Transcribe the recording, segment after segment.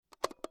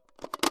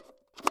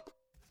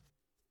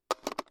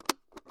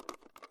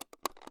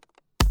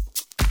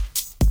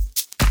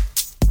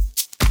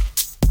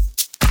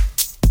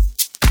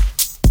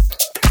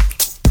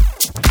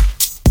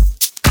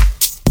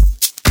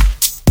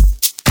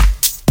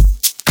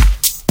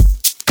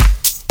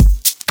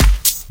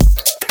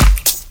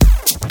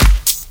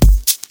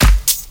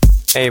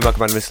Hey, welcome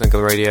back to Mr. Lincoln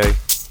Radio.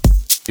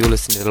 You're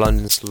listening to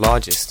London's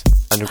largest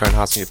underground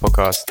house music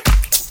podcast.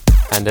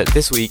 And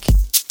this week,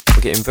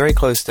 we're getting very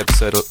close to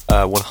episode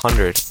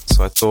 100.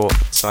 So I thought,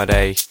 side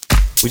A,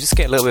 we just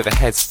get a little bit of a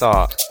head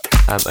start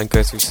and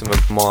go through some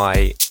of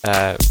my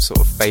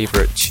sort of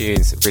favourite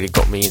tunes that really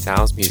got me into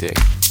house music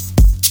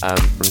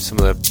from some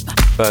of the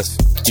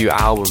first few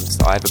albums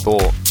that I ever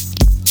bought.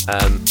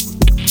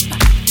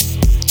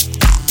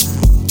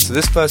 So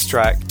this first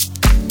track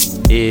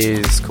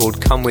is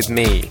called Come With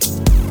Me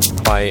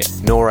by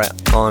Nora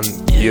En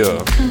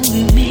Pure.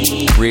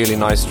 Really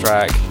nice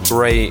track,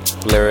 great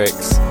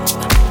lyrics,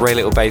 great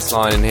little bass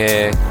line in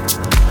here,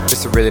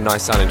 just a really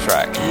nice sounding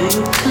track.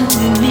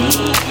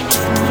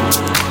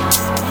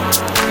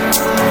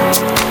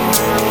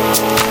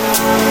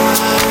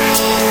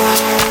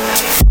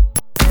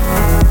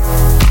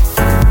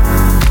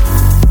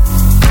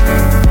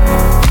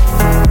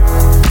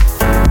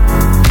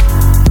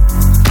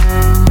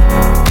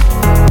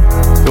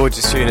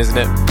 Gorgeous tune, isn't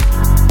it?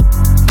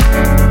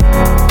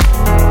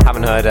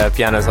 Haven't heard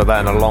pianos like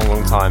that in a long,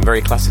 long time.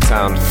 Very classic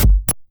sound.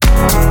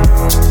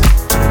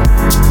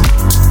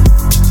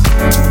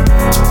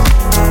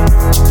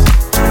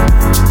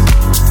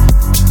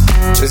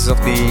 This is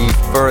off the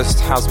first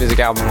house music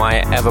album I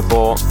ever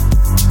bought.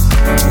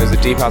 It was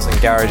a Deep House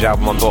and Garage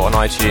album I bought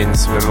on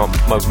iTunes with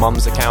my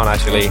mum's account,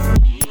 actually.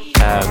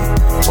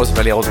 Wasn't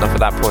really old enough at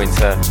that point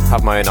to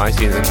have my own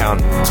iTunes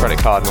account, credit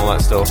card and all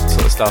that sort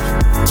of stuff.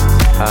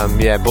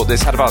 But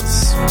this had about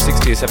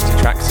 60 or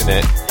 70 tracks in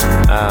it.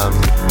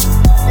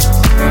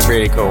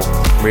 Really cool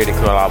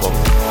album.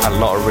 Had a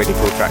lot of really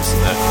cool tracks in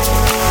there.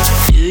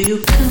 Do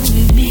you come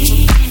with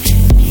me?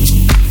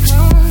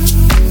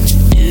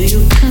 Do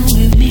you come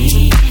with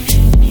me?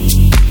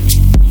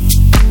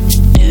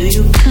 Do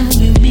you come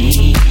with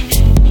me?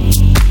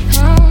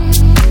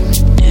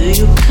 Do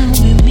you come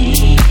with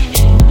me?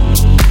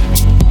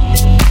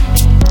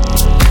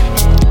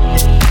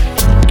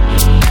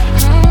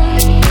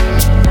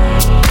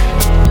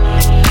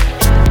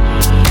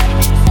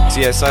 So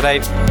yeah, side 8,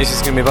 it's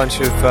just going to be a bunch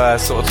of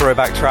sort of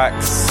throwback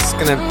tracks. It's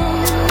going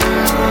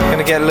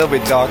to get a little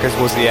bit darker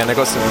towards the end. I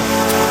got some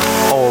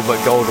old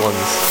but gold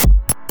ones.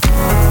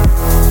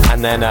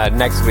 And then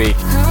next week,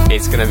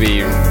 it's going to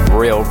be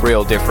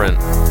real different.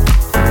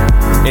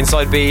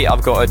 Inside B,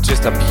 I've got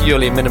just a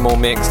purely minimal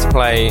mix to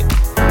play.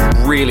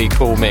 Really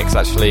cool mix,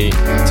 actually.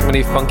 Some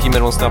really funky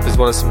minimal stuff as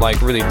well as some like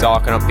really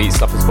dark and upbeat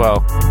stuff as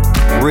well.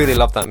 Really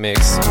love that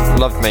mix.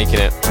 Loved making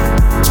it.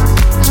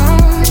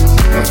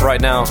 But for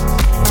right now,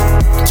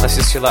 let's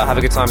just chill out, have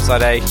a good time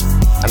side A,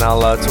 and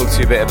I'll talk to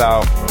you a bit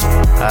about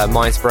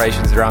my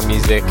inspirations around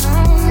music.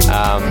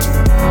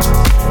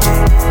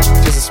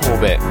 Just a small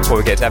bit before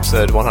we get to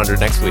episode 100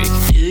 next week.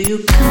 Do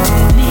you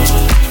come with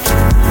me?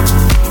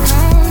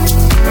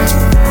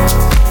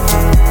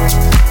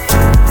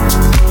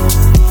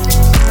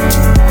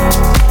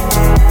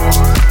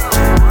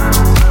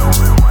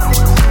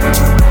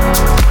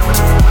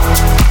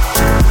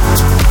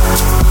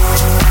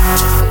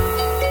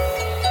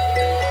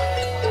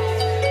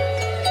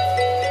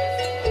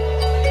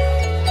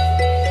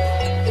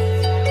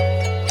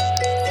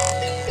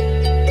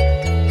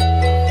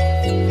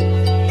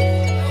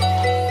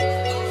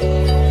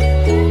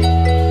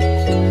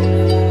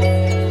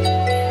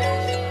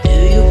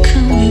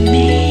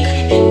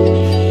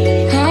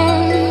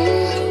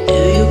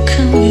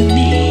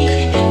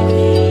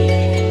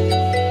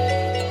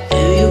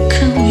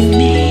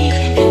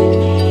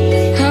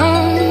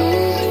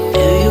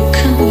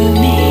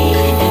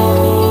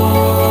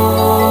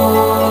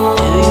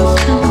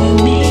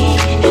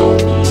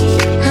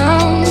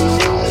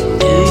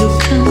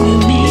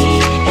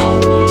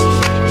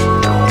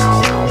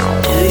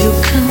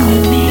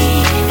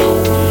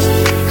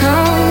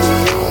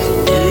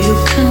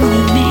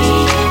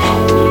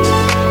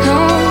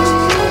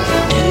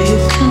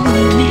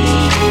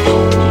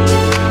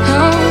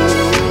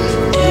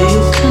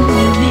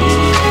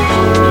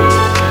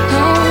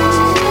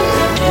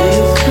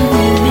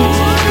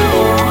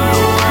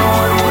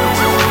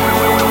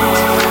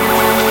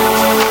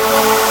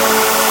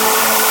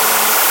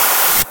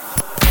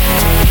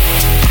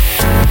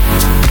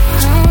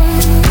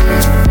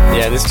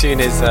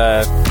 Is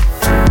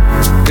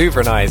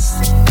uber nice.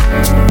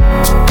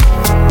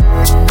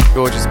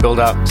 Gorgeous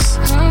build-ups.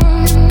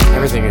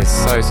 Everything is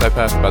so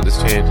perfect about this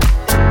tune.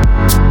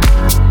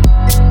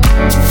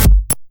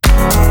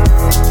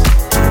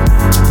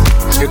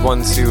 Good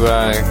one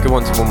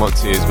to warm up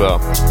to as well.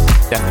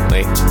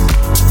 Definitely.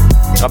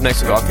 Up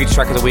next we've got our feature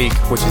track of the week,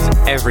 which is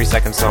every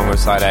second song of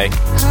side A.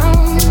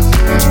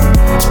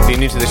 If you're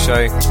new to the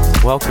show,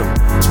 welcome.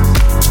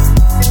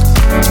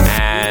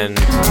 And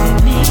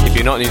if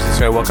you're not new to the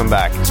show, welcome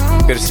back.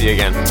 Good to see you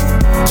again.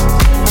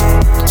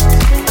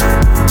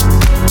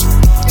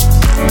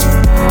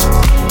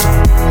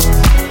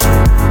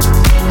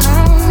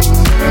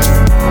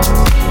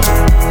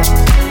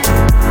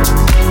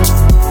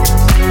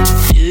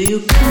 Do you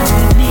come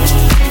with me?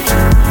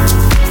 Do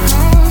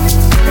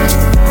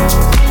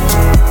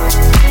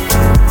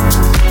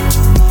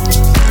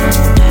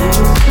you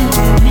come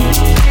with me?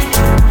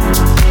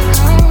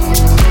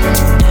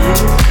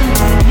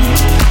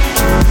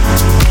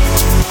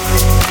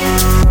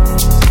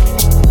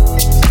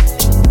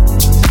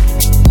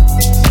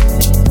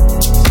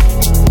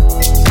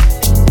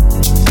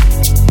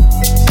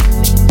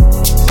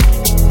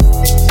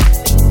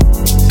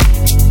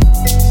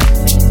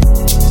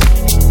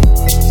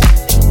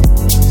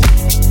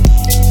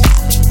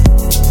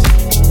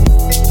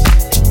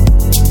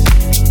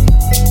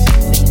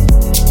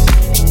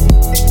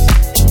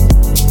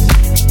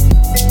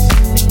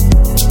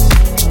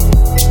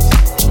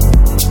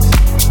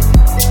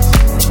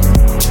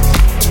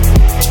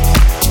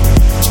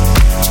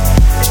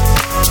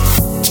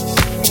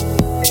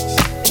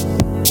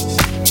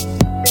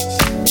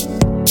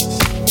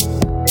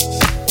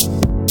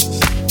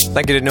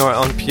 Thank you to Nora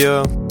on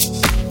Pure.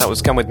 That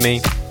was Come With Me.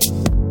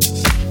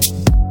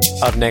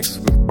 Up next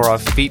for our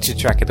featured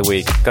track of the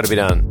week, gotta be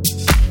done.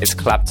 It's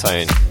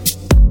Claptone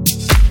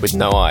with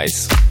No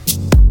Eyes.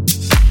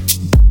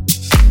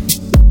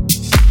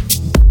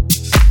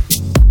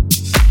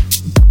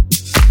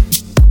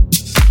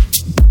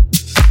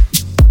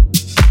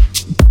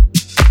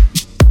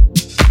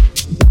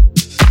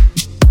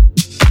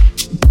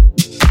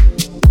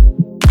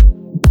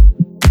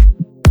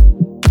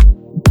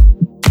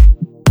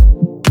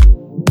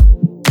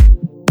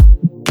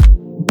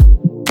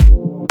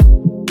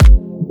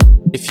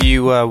 If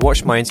you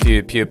watch my interview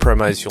with Pure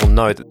Promos, you'll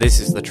know that this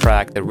is the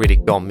track that really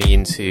got me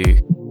into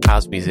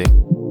house music,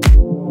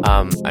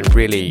 and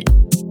really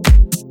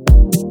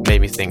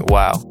made me think,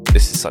 wow,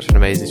 this is such an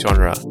amazing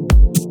genre.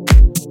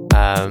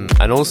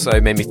 And also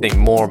made me think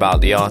more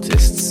about the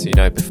artists, you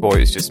know, before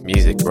it was just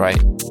music,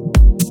 right?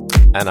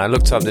 And I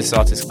looked up this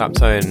artist,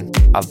 Claptone.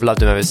 I've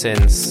loved him ever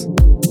since.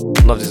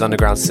 Loved his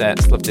underground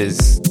sets, loved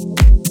his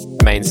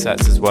main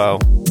sets as well.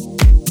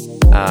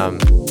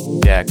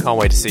 Yeah, can't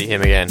wait to see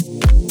him again.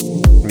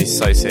 He's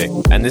so sick.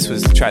 And this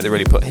was the track that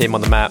really put him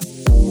on the map.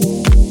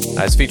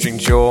 It's featuring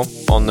Jaw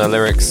on the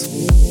lyrics.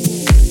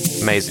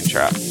 Amazing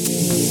track.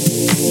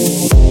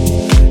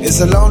 It's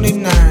a lonely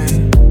night.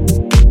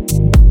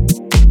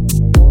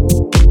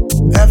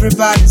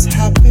 Everybody's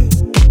happy.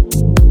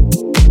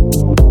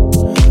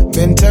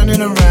 Been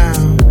turning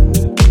around,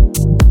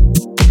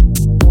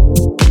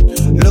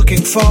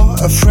 looking for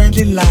a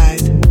friendly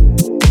light,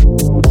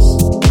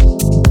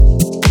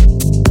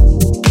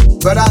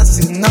 but I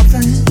see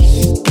nothing.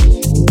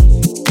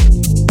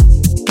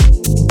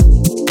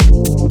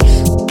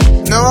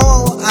 No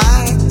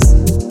eyes,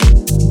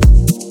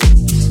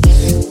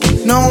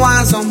 no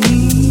eyes on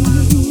me.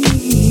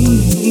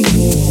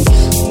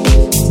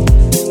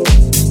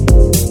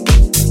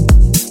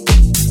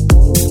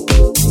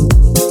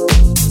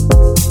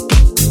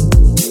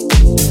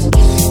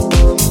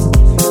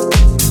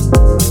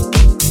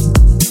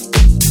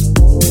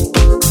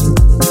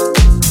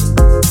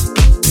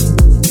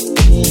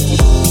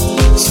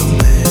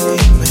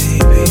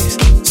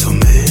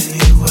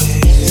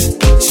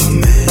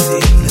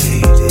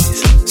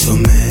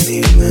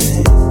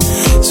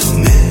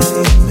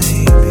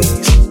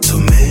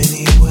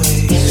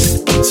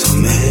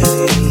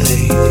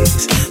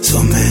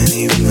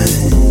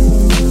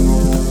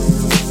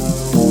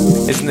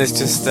 It's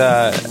just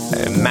a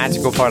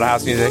magical part of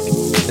house music.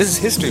 This is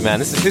history, man.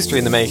 This is history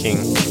in the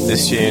making,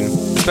 this tune,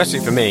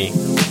 especially for me.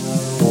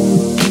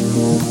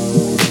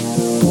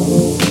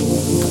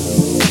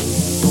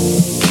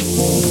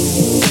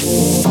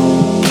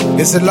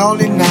 It's a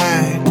lonely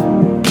night.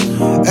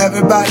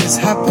 Everybody's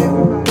happy.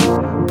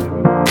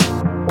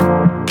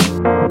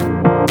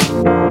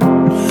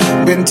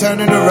 Been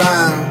turning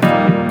around,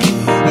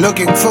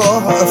 looking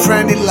for a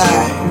friendly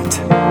light,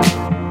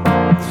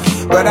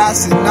 but I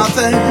see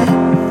nothing.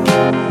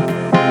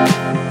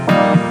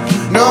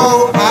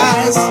 No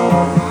eyes,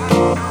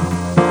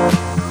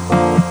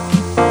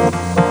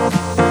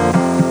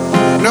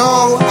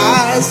 no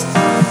eyes,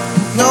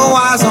 no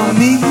eyes on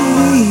me.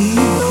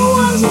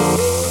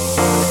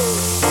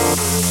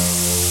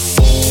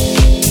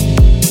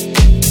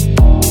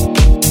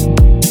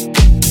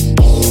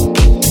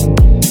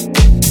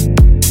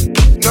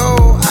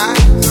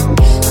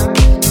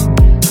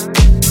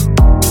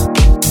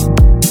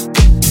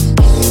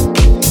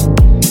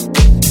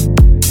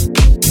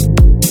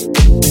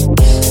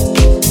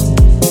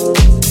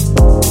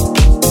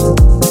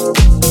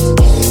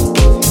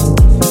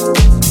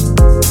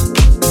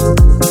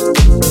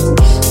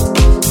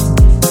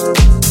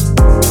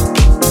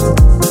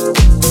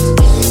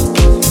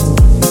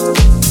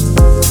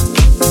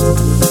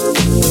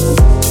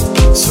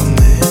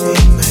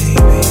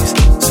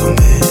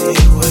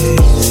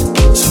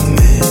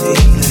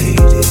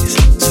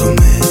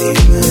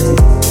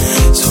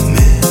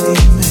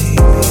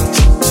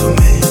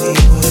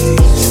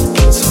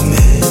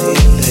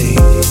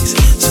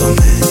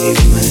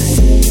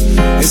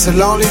 It's a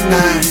lonely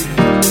night.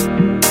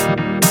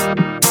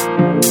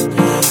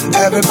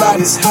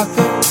 Everybody's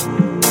happy.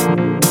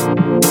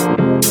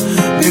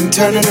 Been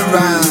turning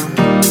around,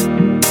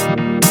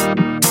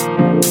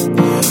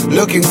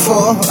 looking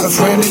for a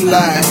friendly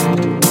light,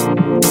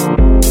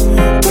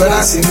 but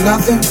I see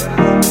nothing.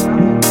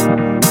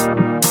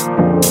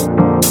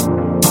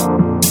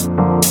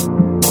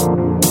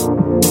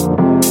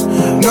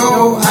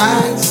 No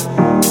eyes,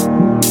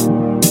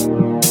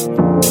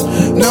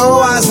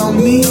 no eyes on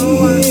me.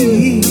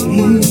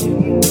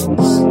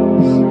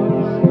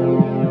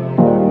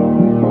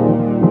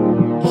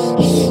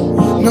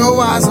 No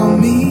eyes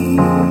on me.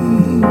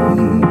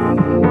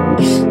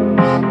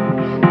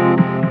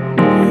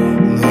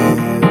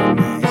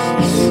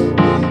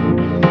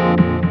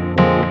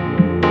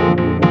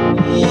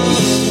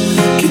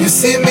 Can you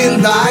see me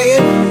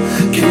lying?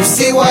 Can you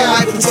see why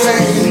I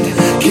pretend?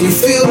 Can you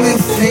feel me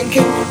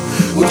thinking?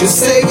 Would you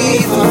save me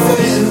if I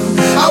fail?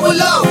 I would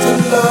love to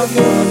love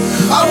you.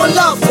 I would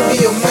love to be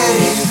your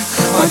man.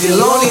 My dear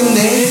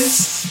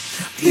loneliness,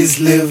 please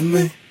leave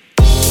me.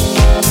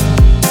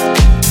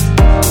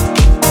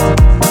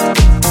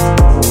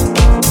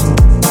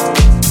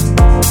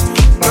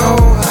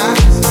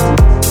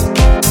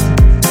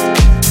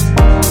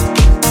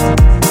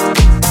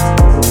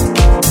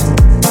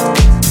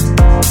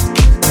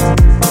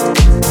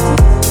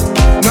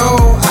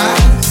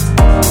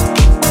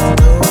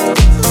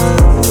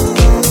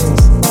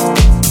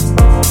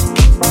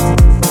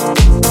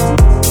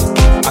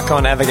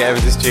 can't ever get over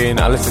this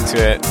tune. I listen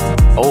to it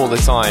all the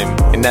time.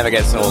 It never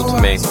gets old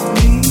to me.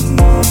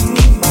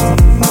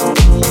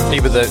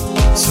 People that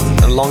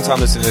a long time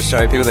listening to the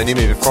show, people that knew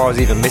me before I was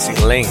even missing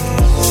Link,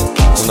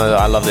 will know that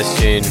I love this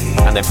tune,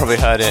 and they probably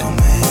heard it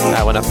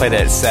when I played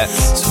it at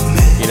sets.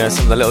 You know,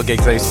 some of the little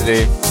gigs I used to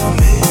do.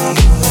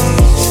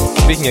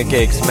 Speaking of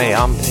gigs, mate,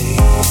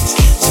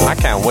 I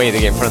can't wait to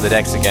get in front of the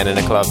decks again in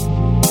a club.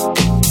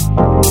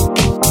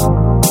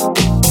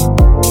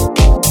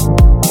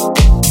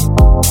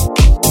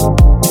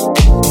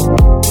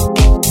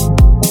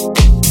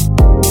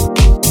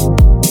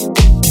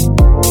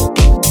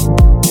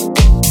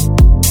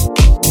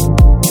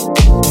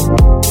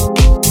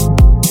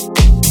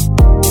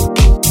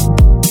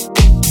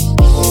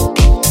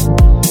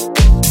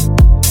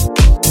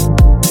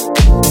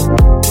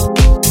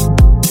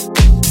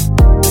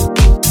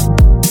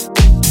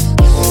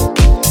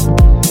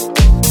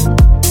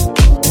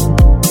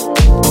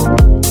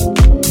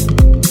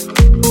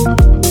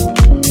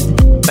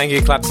 Thank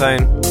you,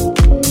 Claptone.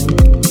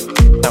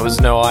 That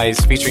was No Eyes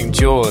featuring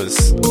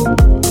Jaws.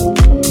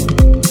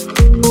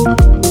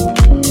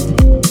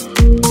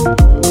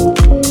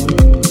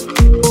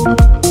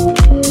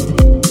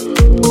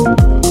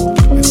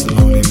 It's a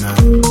lonely night.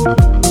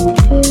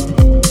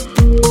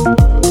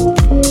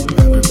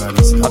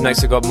 Up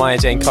next, we've got Maya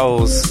Jane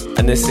Coles,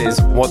 and this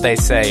is What They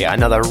Say,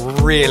 another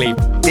really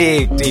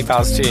big deep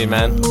house tune,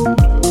 man.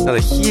 Another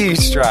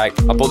huge track.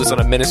 I bought this on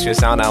a Ministry of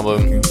Sound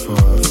album,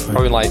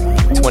 probably like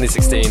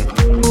 2016.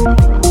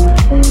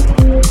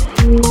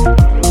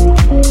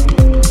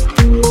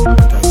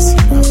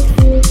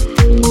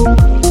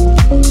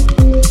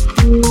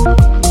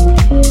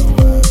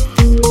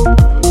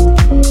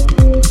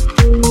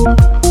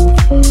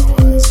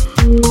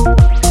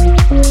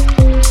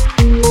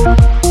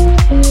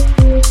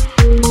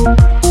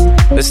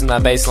 Listen to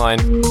that bass line.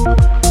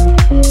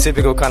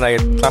 Typical kind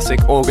of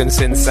classic organ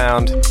synth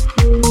sound.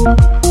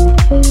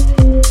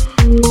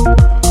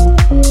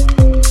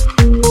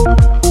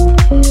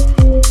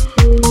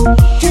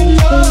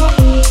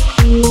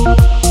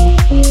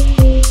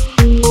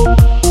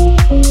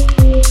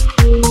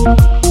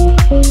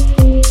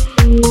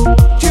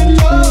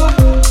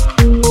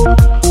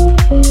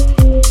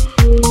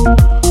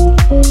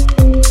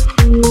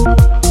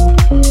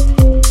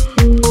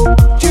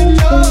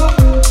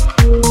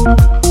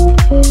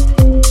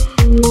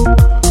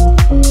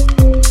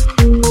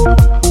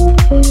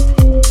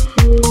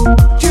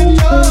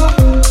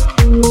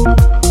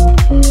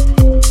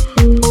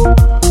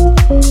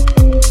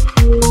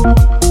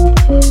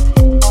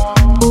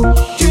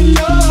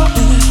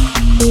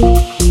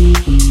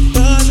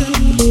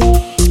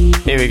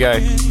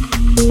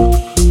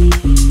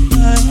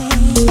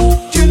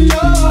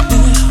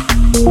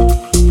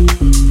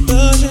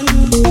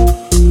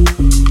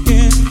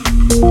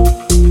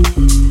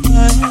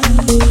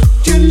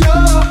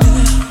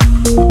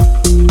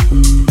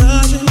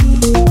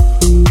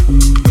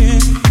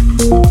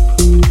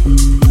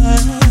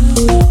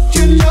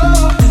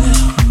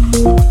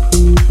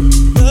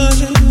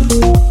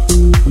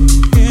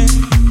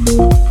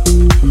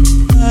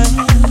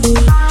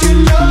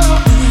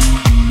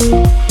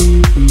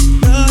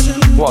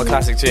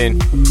 Tune.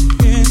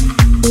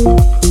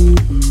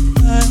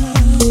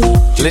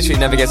 Literally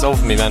never gets old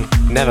for me, man.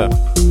 Never.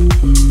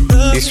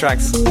 These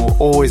tracks will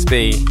always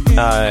be,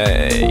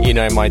 you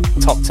know, in my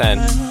top 10.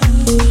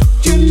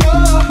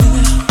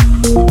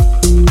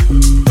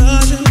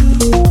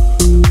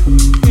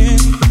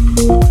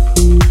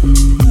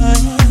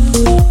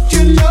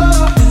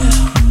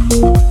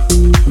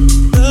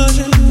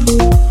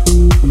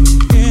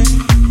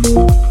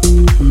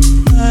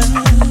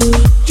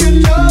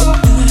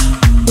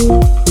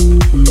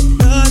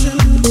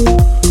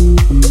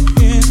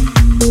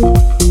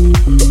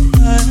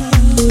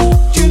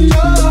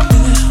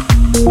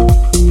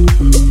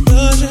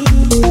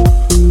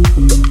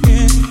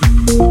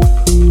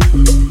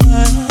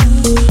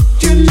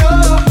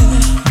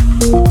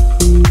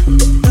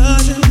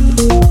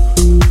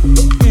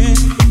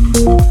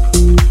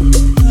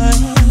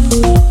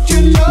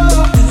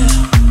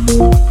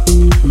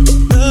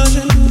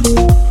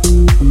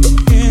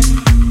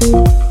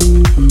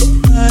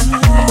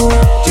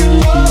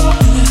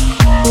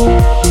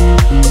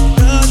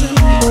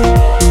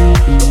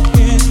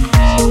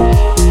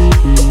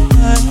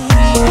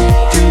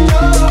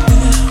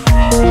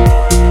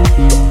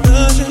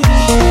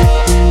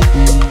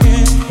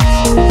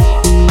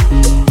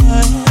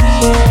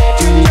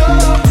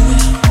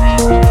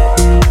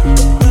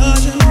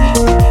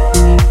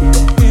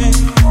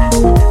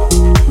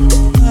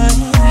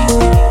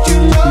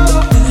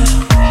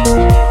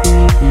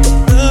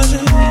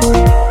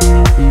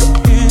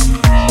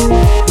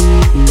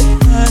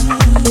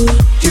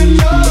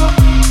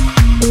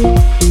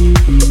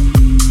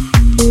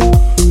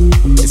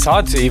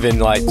 To even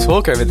like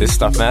talk over this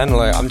stuff, man.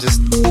 Like I'm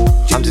just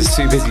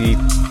too busy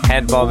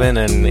head bobbing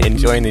and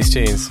enjoying these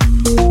tunes.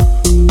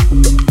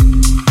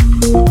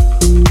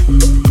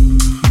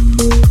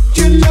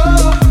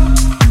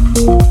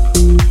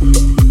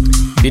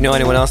 If you know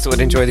anyone else that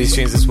would enjoy these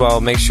tunes as well,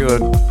 make sure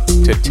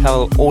to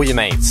tell all your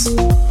mates.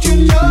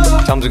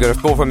 Tell them to go to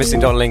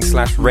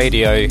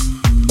forfrommissing.link/radio,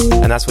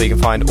 and that's where you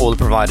can find all the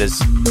providers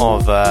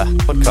of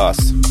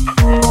podcasts.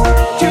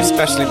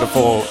 Especially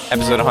before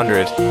episode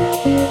 100.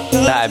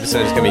 That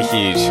episode is going to be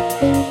huge.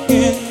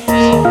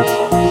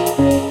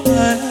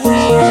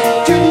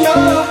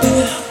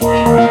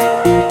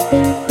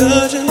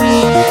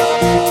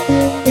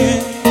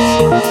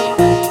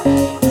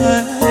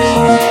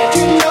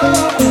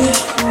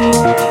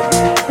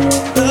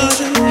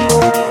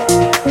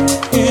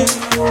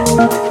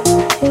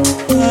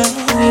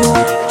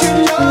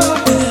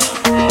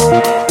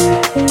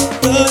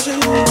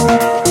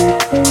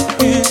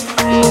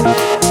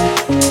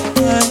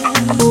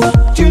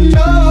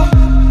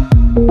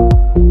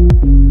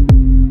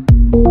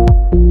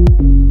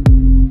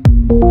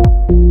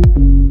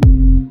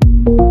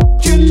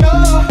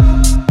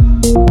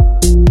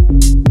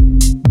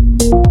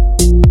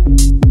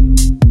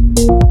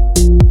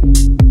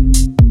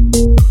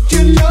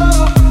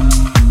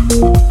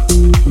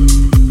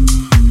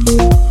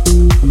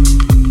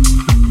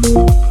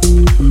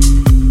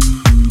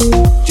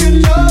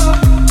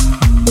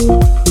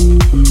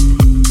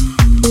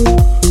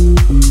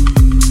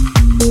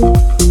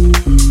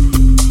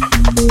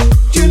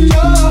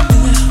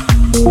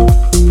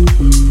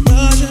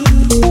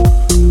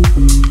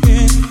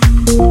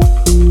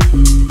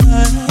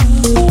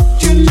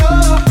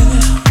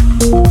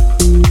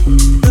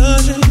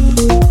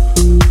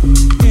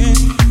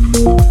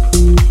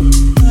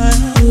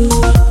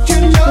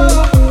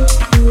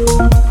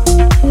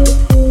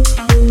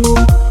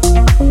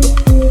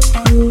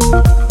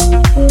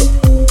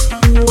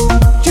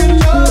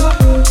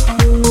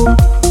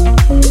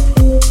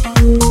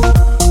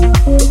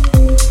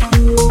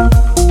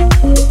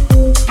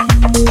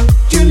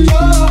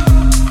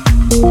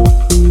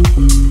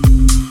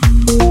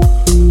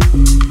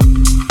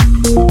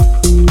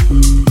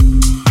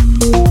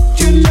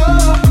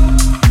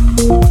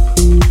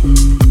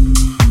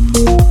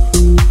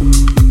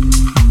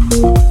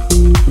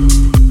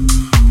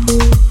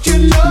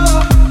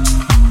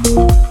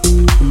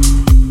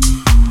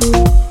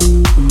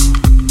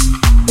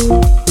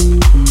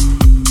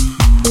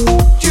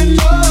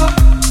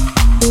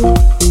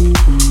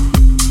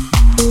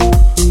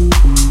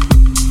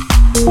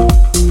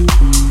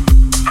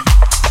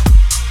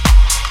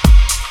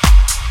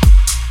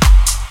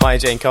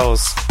 Jane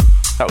Coles.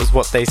 That was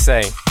What They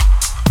Say.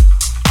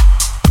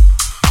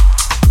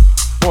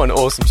 What an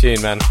awesome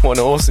tune, man. What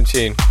an awesome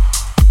tune.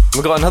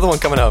 We've got another one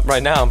coming up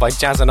right now by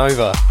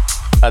Jazzanova.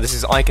 This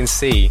is I Can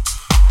See.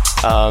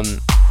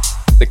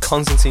 The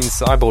Constantine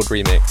Cyborg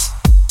remix.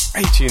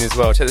 Great tune as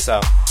well. Check this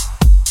out.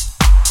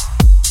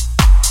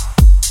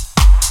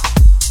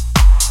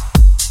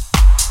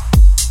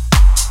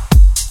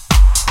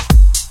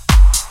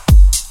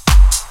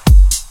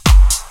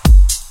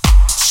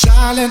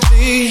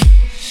 Silently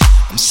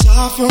I'm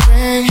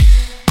suffering,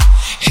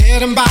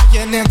 hidden by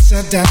an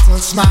incidental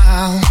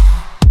smile,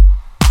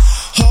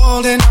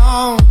 holding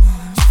on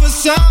for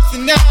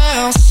something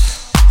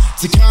else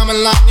to come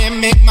along and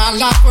make my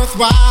life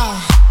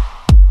worthwhile.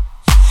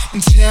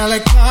 Until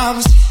it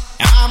comes,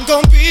 I'm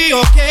gonna be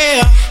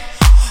okay,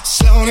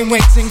 slowly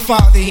waiting for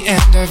the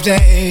end of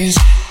days.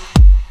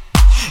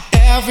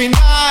 Every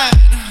night,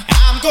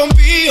 I'm gonna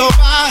be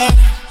alright.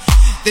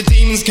 The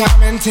demons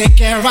come and take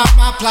care of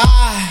my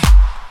plight.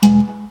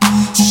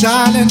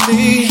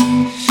 Silently,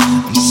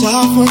 I'm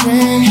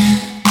suffering,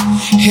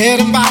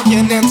 hidden by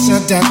an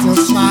incidental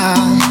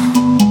smile,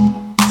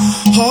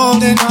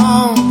 holding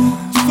on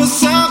for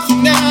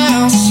something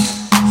else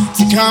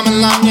to come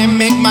along and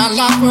make my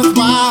life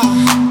worthwhile.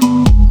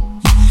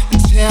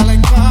 Until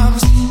it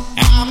comes,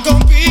 I'm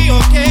gonna be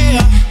okay,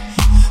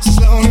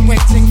 slowly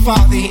waiting for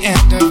the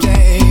end of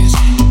days.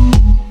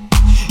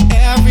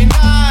 Every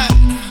night,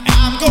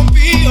 I'm gonna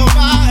be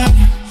alright.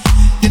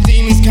 The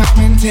demons come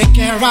and take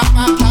care of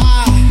my plight.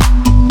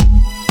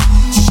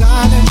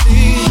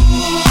 Silently,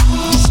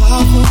 I'm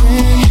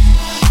suffering,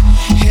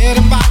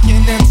 hidden by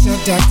an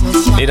incidental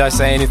smile. Need I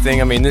say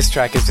anything? I mean, this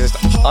track is just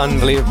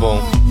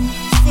unbelievable.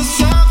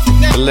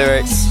 The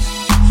lyrics,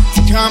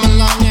 come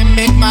along and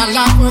make my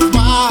life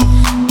worthwhile.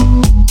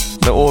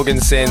 The organ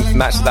synth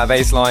matched with that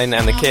bass line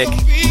and the kick.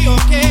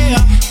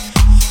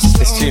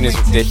 This tune is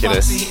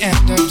ridiculous.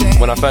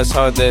 When I first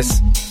heard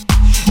this,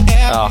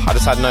 I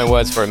just had no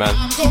words for it, man.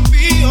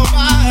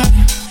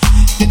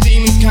 The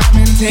demons come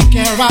and take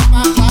care of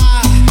my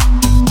life.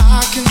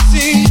 I can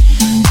see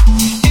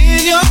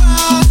in your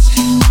eyes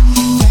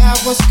that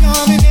what's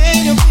coming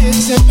ain't a big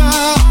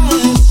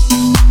surprise.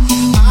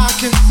 I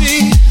can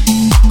see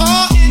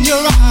in your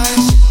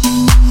eyes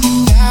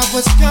that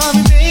what's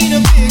coming ain't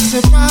a big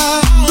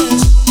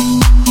surprise.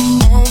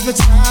 Over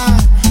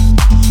time,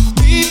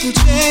 people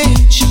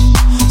change.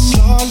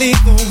 Slowly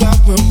the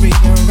world will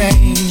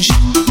rearrange.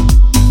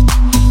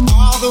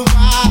 All the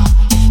while,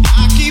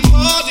 I keep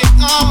holding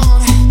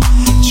on,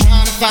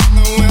 trying to find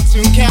the will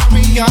to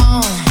carry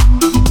on.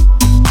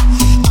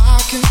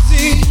 I can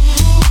see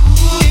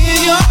in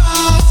your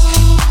eyes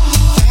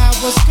that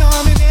what's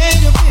coming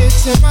ain't a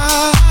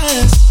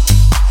sunrise.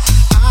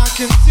 I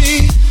can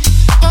see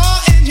all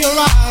in your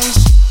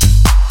eyes.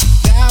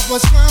 That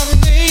was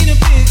coming ain't a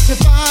big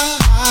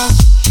surprise.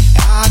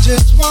 I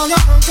just wanna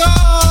go.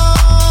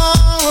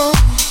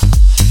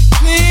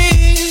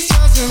 Please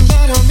just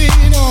let me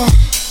know.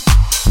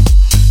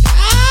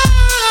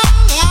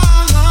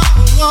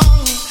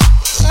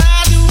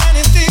 I'll do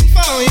anything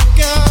for you,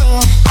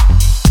 girl.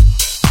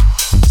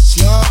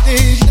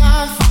 Slowly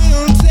life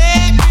will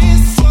take me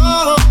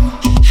slow.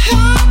 I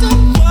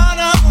don't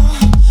wanna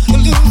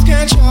lose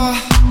control.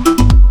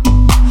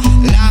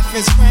 Life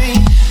is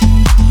great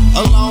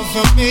alone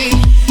for me.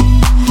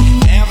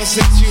 Ever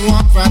since you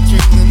walked right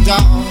through the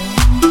door.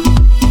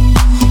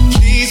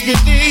 Please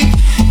believe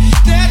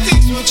that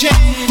things will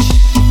change.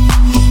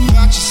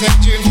 But you said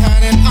you've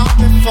had it all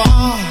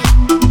before.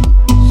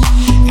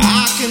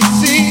 I can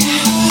see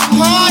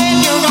all in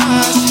your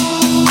eyes.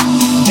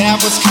 That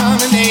was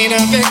coming ain't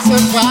a big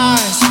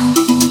surprise.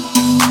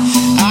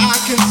 I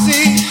can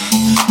see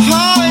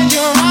all in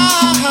your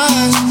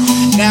eyes.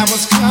 That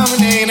was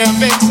coming ain't a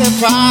big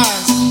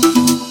surprise.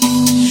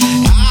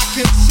 I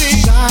can see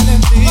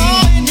silently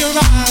all in your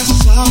eyes.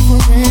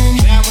 Suffering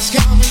that was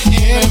coming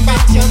ain't a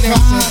big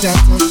surprise.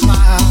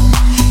 Smile.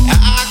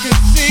 I can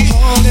see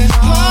all in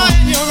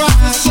your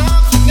eyes.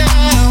 Something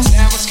else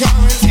that was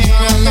coming ain't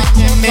a big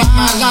surprise. Make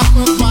my life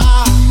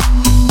worthwhile.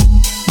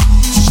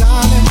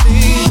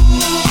 Silently.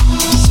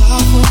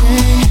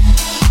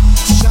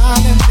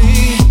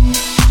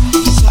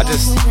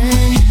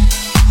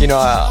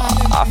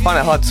 I find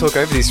it hard to talk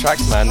over these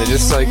tracks, man. They're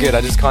just so good.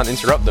 I just can't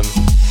interrupt them.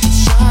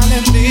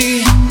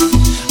 Silently, I'm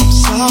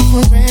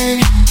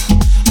suffering.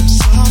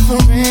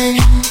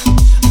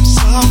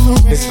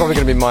 This is probably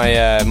going to be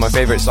my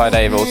favourite side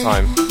A of all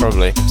time,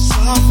 probably.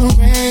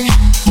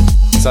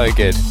 So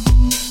good.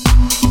 I'm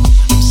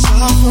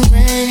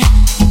suffering.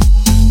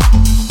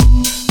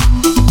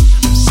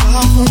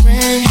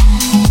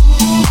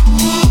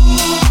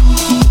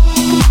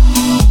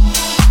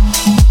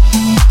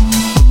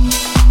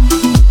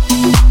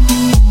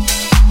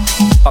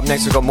 Up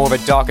next we've got more of a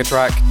darker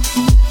track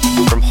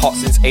from Hot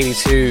Since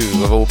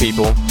 82 of all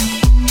people.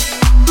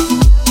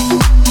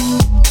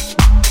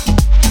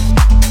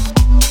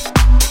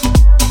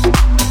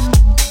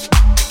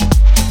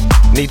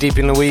 Knee Deep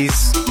in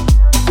Louise.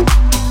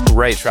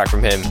 Great track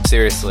from him,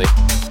 seriously.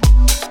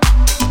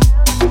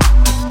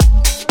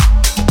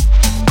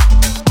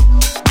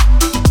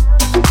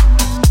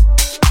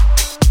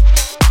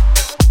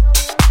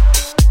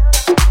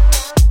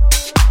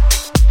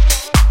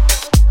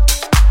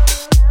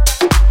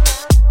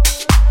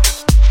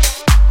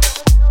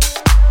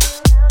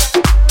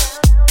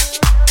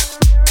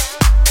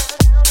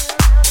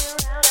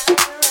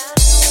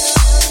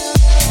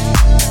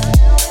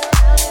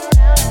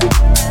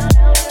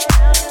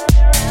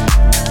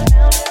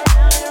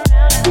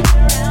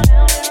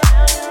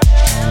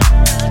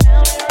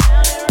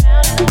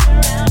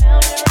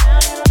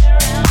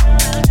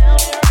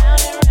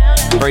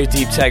 Very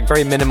deep tech,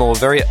 very minimal,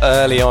 very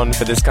early on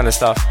for this kind of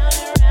stuff.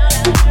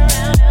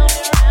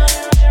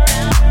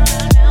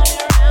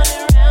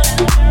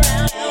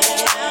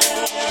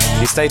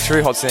 You stay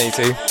true, Hot Since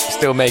 82,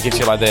 still making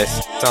shit like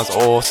this. Sounds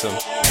awesome.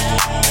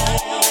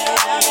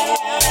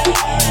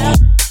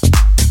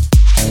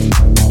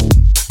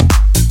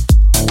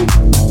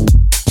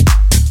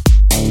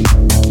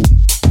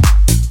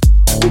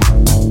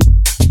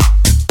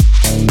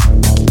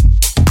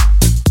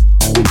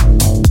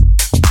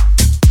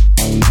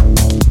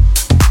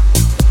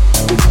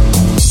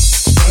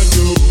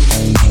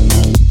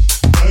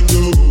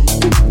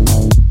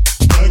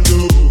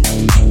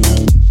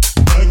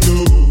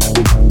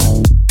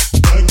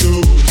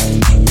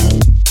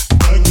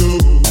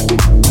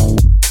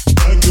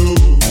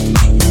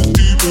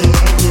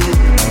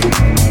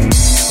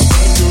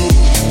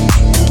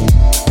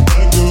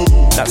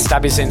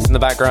 Stabby synths in the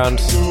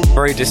background,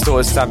 very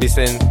distorted stabby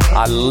synth.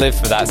 I live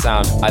for that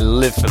sound. I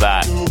live for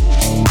that.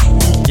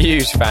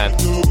 Huge fan.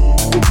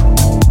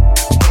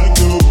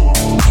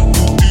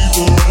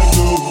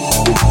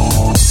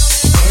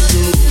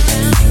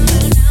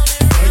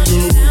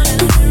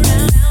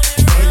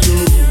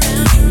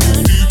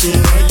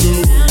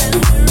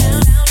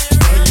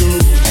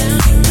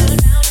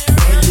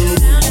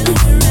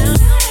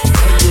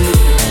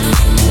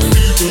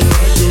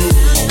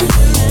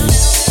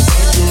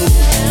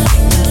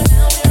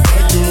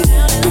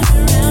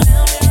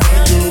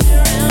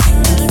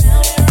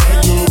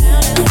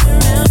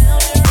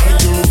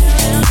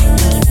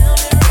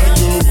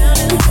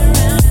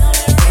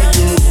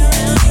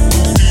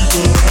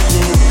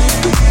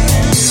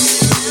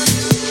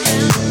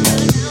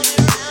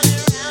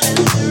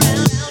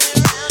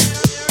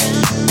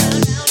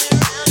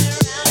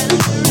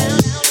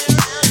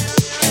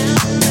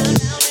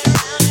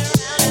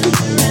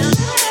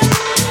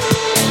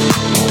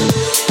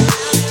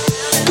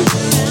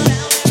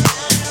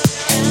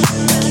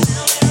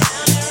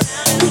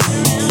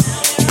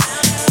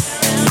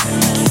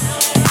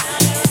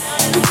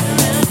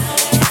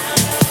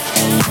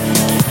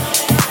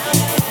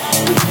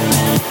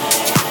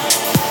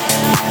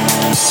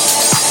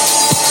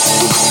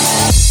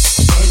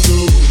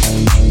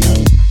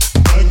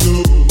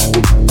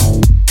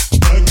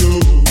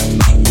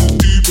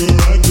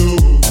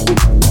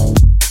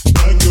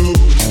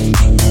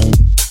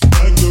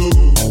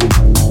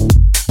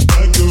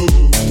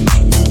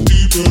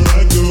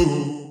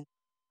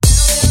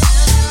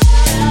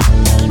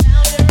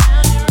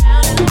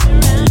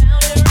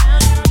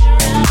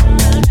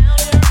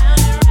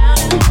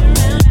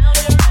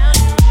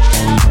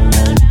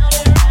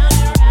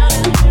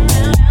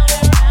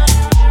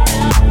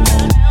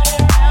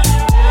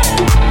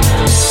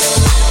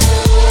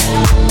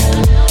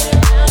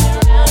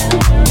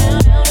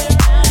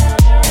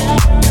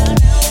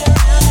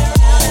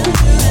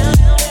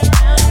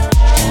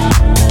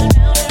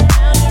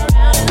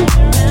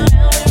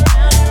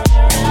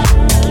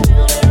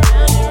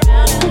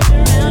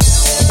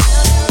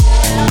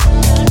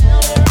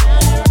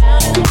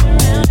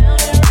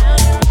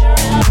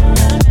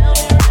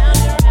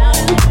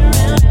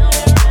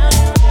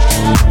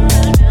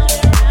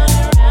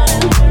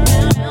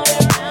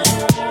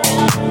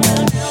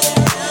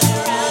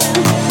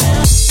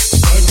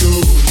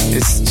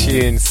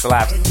 tune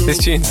slaps. This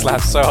tune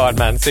slaps so hard,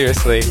 man.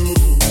 Seriously.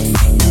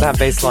 That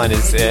bass line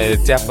is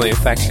definitely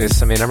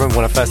infectious. I mean, I remember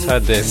when I first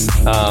heard this.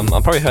 I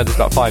probably heard this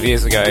about 5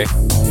 years ago.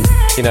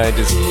 You know,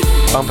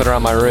 just bumping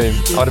around my room.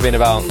 I would have been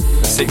about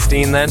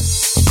 16 then.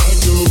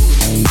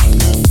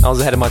 I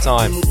was ahead of my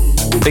time.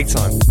 Big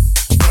time.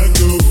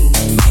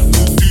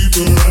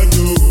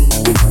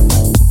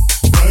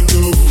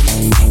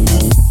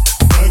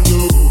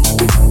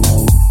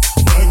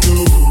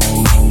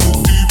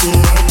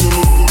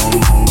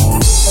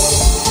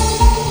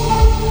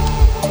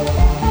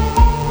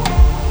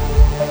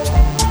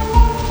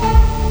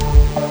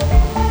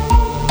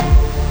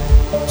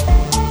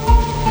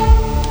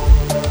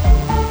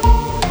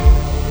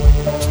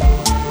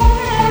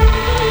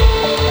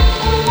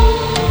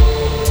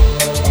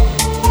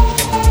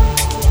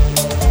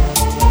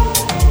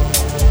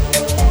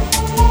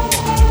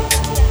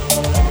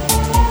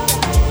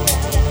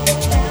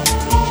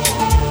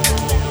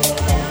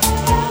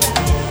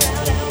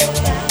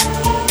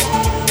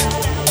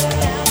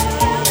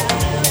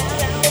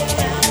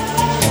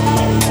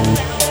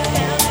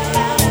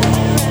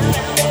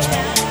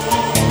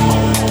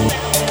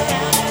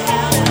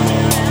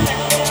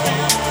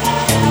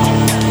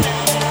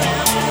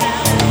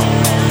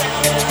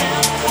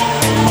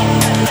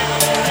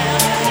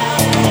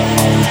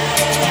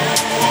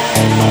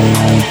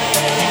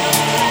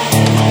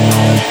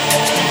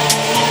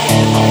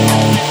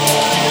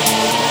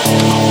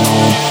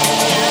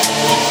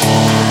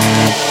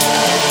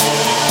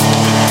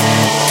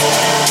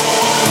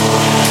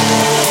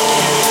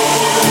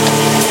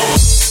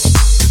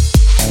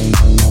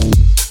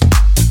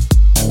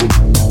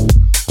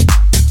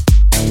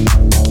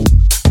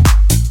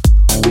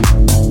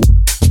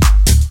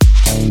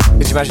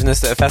 Imagine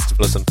this at a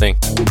festival or something.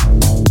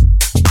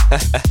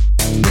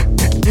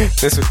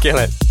 This would kill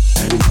it.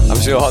 I'm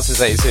sure Hot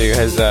Since 82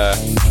 has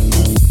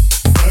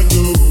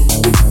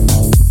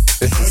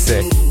this is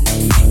sick.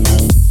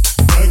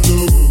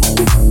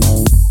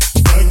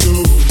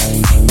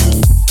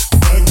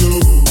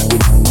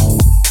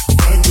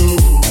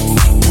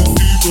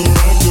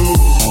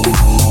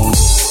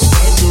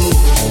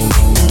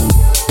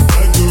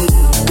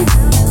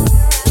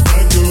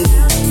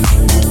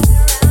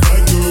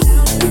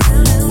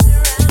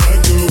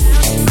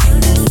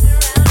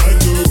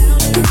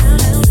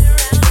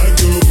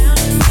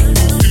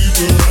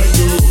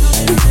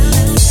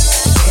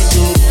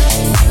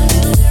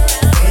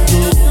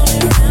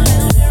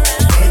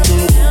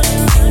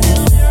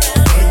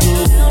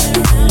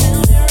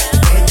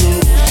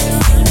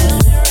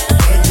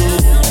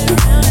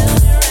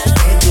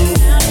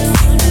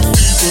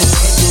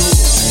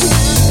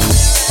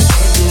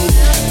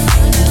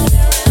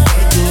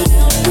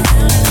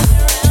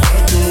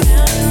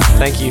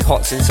 Thank you,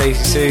 Hot Since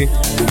 82.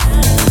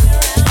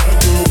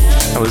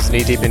 That was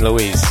Knee Deep in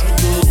Louise.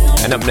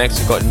 And up next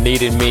we've got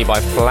Needed Me by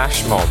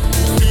Flash Mob.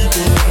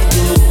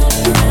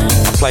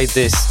 I played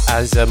this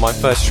as my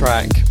first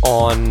track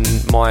on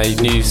my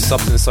new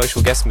Substance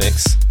Social guest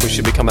mix, which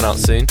should be coming out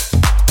soon.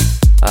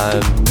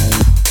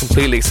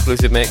 Completely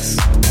exclusive mix.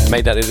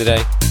 Made that the other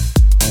day.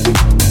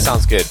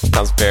 Sounds good.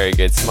 Sounds very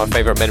good. It's my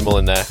favourite minimal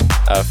in there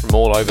from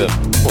all over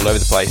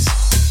the place.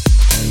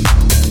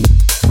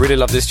 Really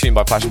love this tune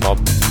by Flash Mob.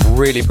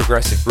 Really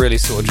progressive, really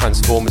sort of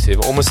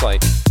transformative, almost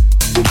like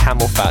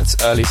Camel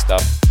Fat's early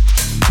stuff.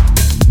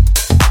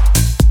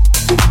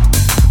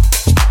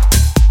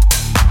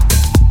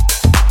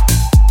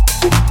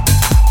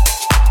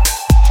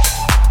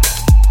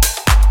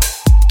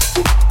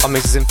 I'll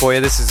mix this in for you.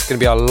 This is going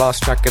to be our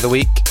last track of the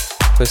week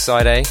for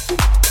side A, and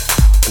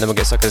then we'll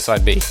get stuck to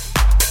side B.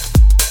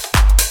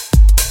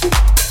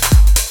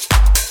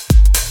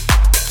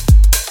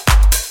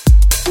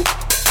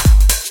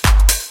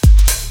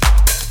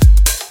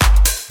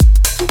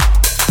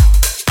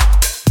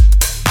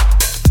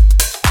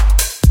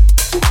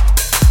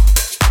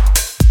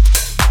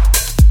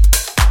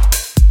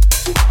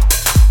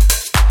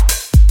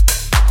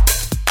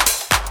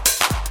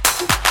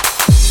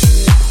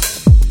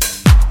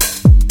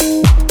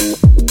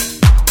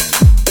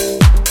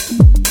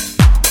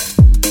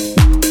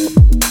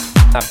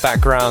 That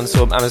background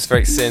sort of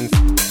atmospheric synth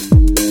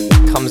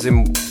comes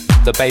in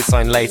the bass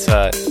line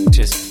later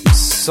just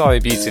so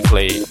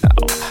beautifully.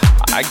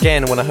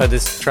 Again, when I heard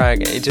this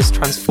track, it just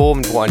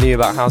transformed what I knew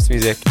about house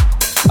music,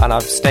 and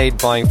I've stayed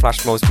buying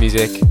Flash Mob's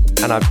music,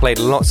 and I've played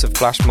lots of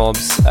Flash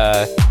Mob's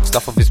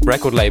stuff off his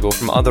record label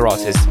from other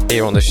artists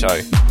here on the show.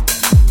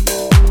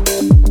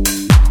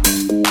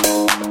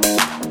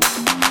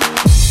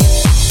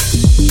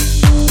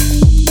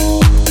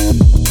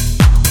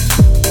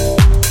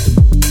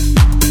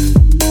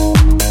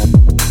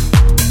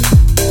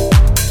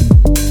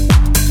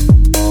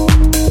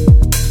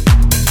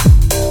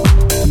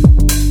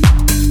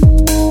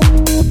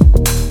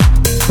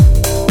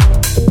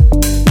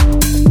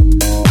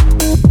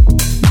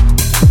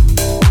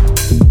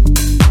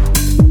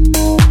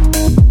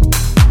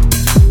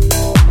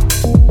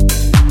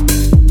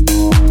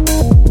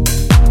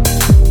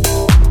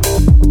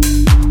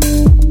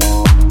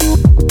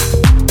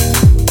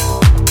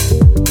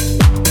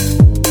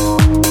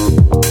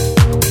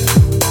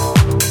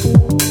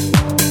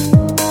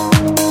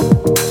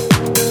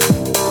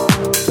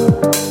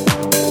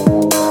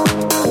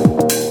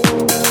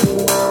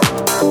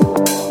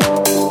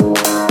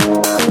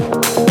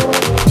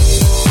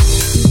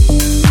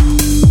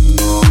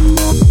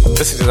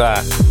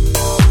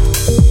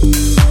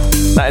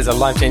 that is a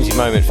life-changing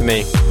moment for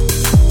me.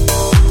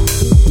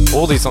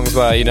 All these songs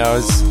were, you know, I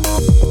was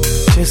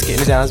just getting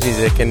into house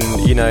music, and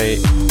you know,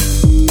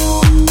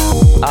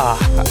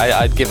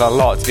 I'd give a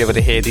lot to be able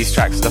to hear these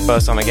tracks for the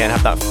first time again,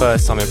 have that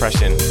first time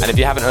impression. And if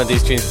you haven't heard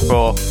these tunes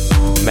before,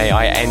 may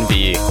I envy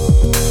you.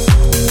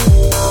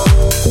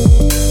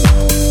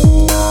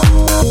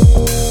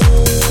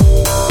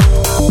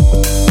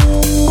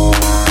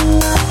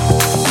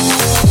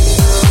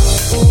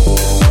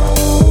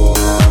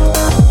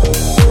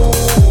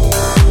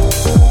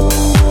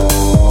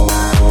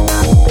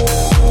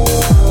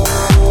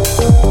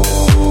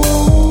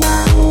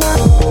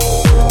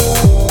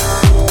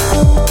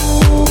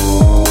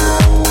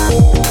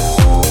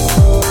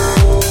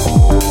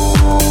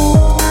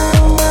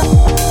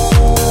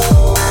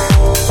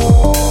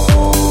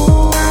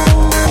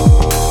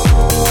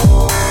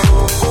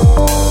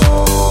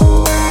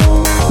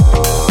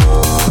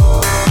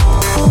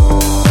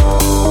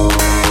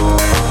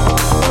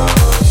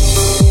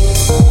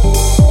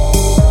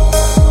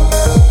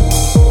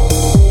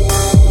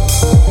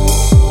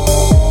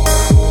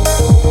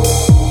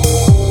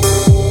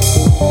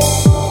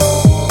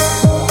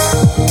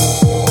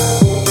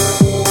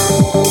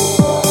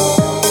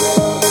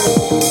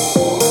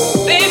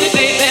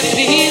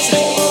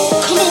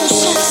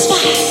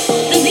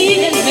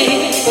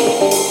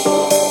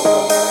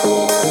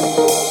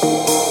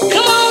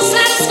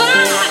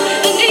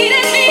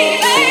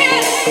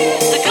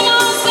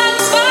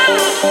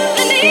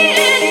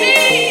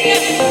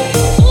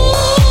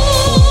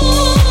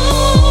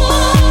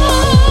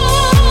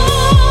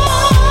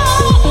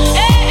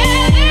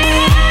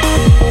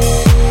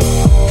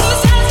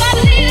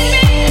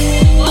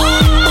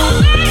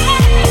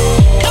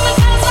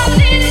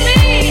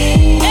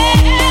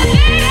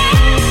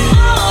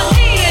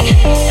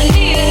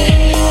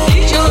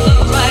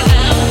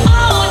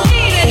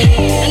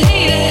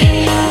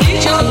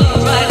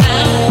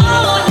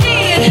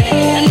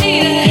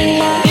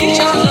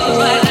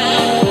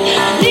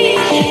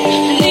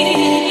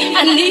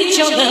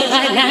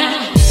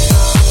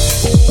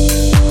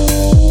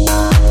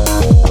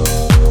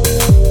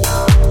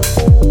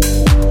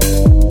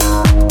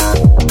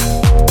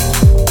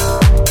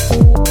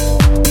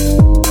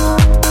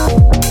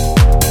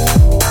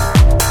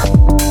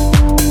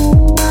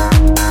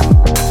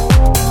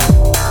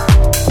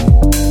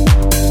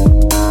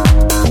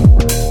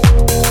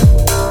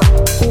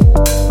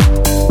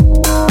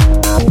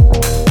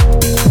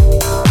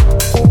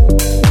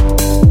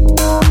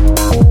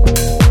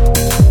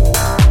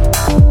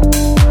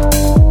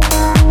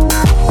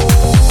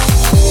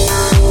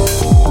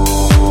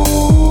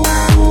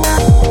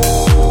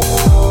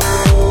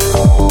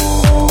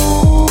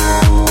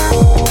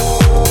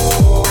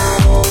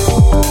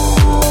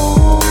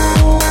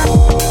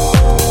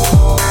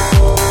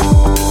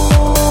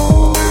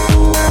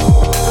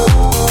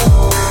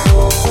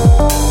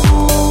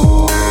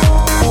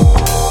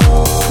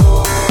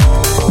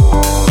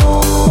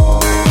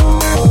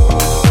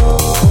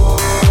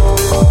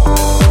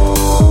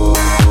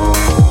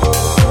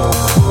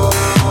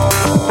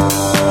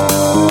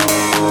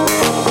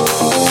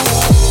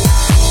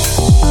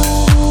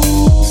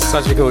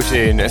 Such a cool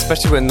tune,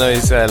 especially when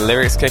those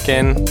lyrics kick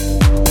in,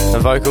 the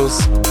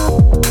vocals.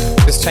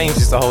 Just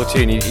changes the whole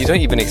tune. You don't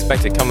even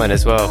expect it coming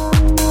as well.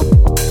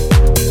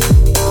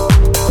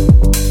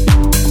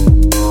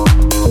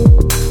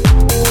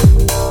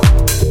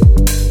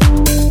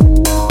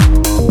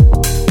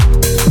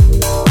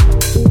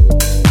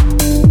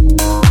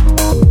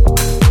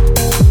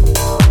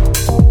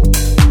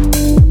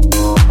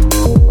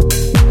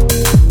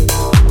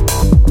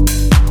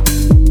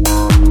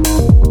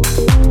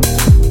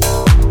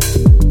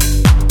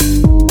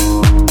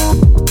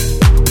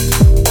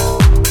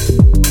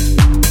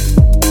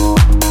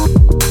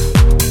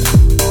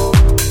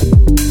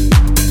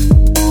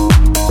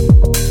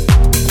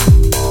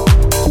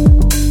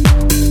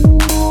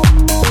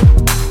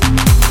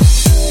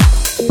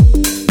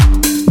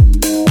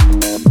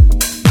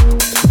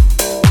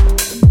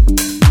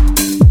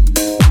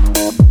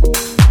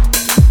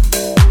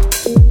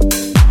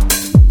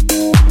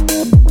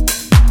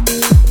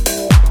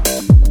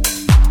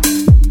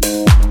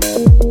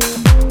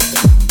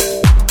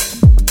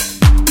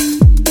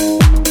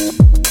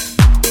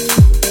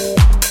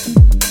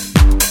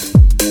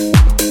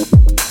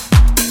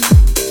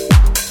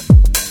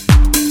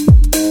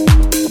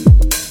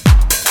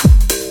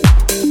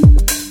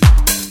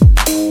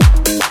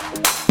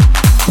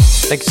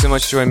 Thank you so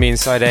much for joining me in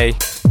Side A.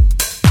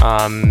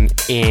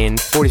 In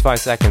 45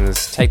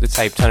 seconds, take the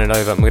tape, turn it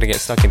over, and we're going to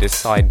get stuck into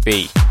Side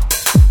B.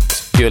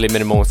 It's purely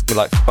minimal. It's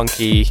like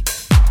funky,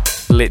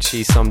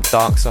 glitchy, some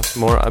dark stuff,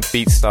 some more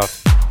upbeat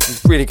stuff.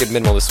 Some really good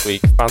minimal this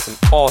week. Found some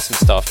awesome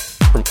stuff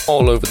from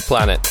all over the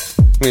planet.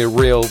 A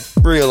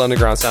real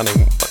underground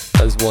sounding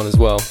as one as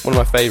well. One of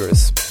my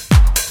favourites.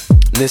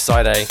 And this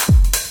Side A,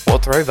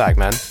 what a throwback,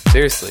 man.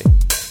 Seriously.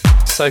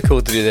 So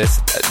cool to do this.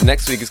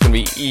 Next week is going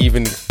to be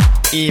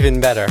even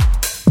better.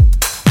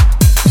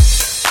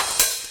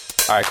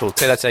 Alright, cool.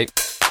 Take that tape,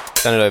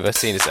 turn it over,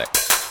 see you in a sec.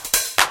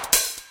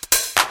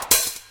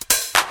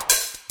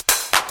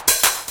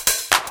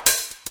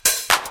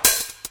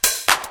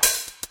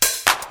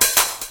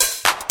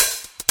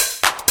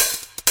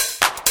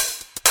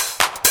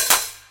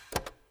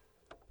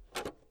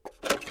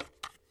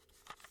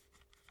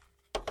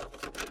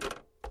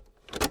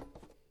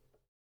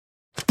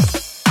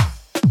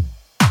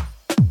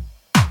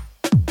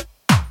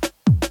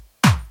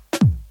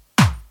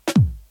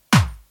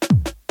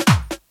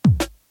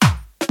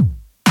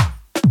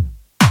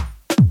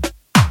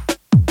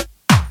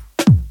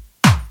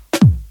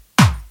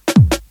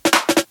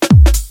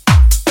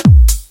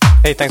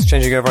 Hey, thanks for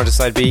changing over onto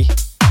side B.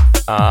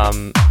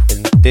 In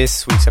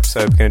this week's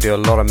episode, we're going to do a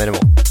lot of minimal.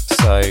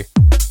 So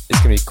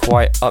it's going to be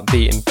quite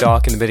upbeat and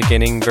dark in the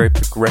beginning, very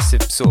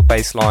progressive sort of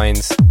bass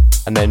lines,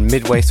 and then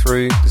midway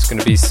through, there's going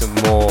to be some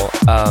more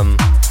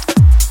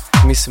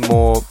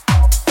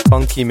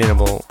funky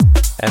minimal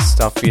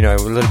stuff. You know, a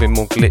little bit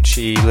more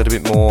glitchy, a little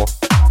bit more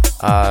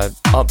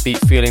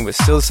upbeat feeling, but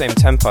still the same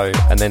tempo.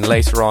 And then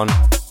later on,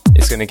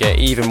 it's going to get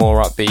even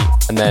more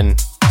upbeat, and then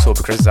sort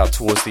of progresses out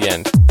towards the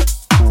end.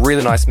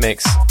 Really nice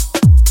mix.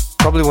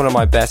 Probably one of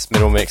my best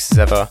minimal mixes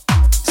ever.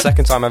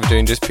 Second time ever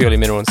doing just purely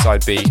minimal on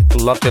side B.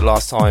 Loved it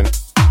last time,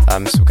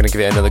 so we're going to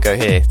give it another go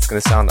here. It's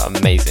going to sound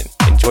amazing.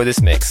 Enjoy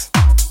this mix.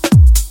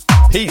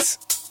 Peace.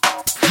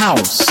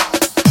 House.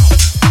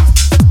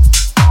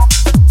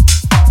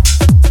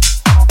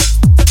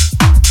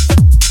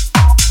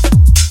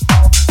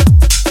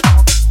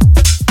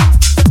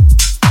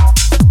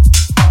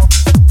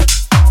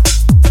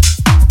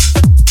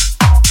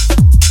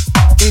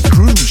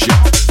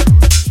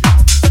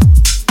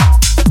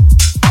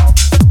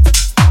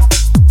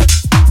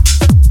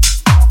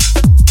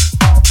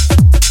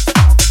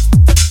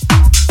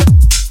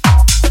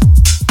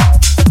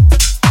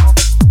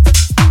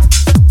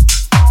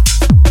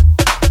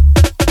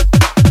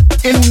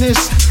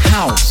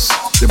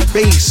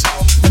 Bass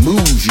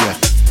moves ya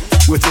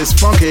with this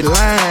funky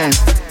line.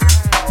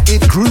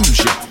 It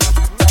grooves ya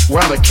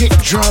while the kick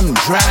drum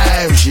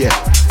drives ya.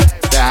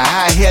 The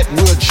hi-hat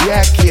will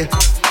jack ya,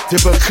 the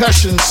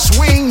percussion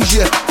swings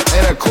ya,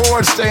 and the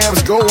chord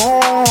stabs go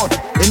on.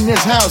 In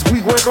this house we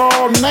work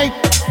all night.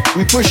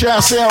 We push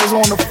ourselves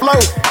on the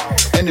floor,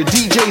 and the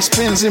DJ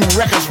spins them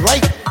records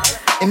right.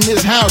 In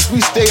this house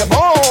we stay up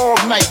all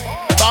night,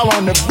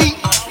 following the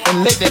beat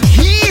and let it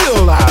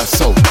heal our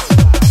soul.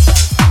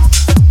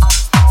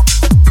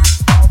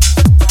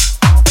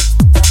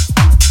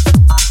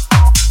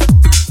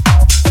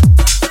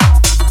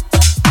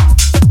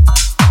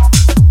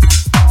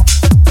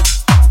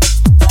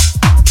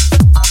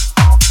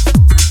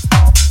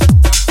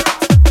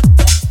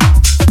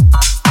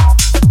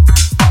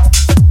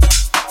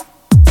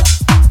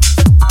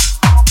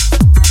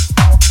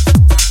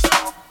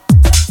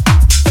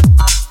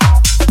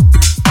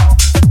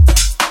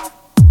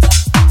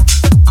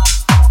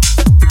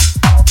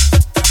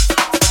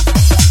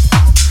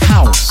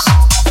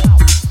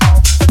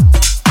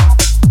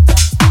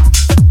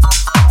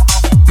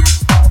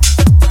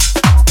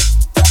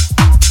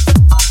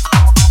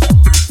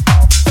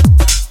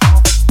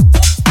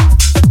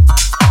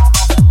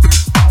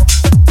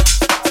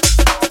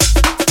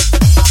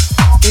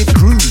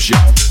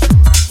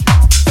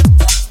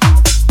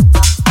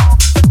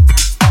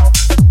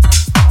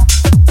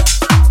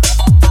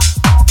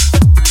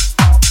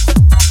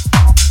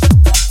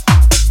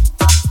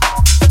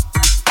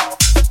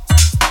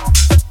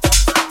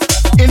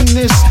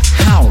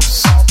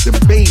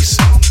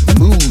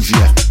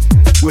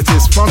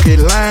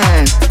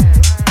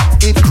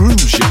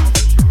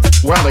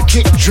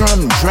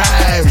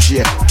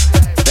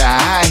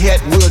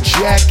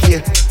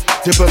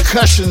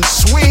 Percussion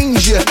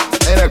swings ya,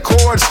 and the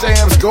chord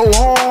stabs go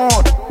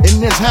on. In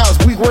this house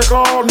we work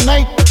all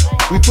night.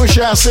 We push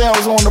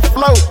ourselves on the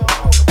floor,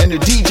 and the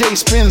DJ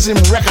spins them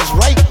records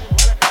right.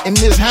 In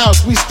this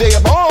house we stay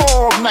up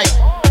all night,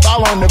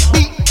 following the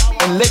beat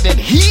and let it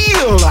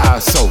heal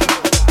our soul.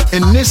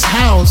 In this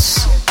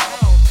house,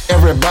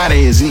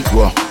 everybody is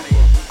equal.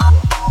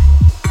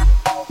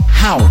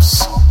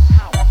 House.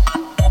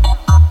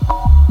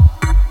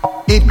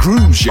 It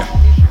grooves ya.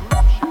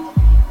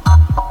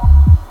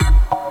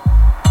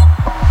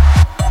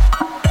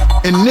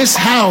 In this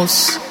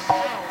house,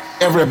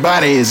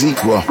 everybody is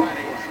equal.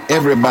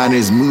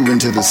 Everybody's moving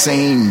to the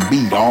same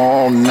beat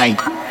all night.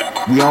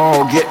 We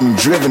all getting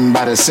driven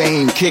by the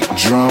same kick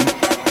drum.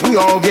 We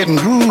all getting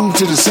grooved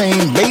to the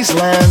same bass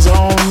lines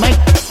all night.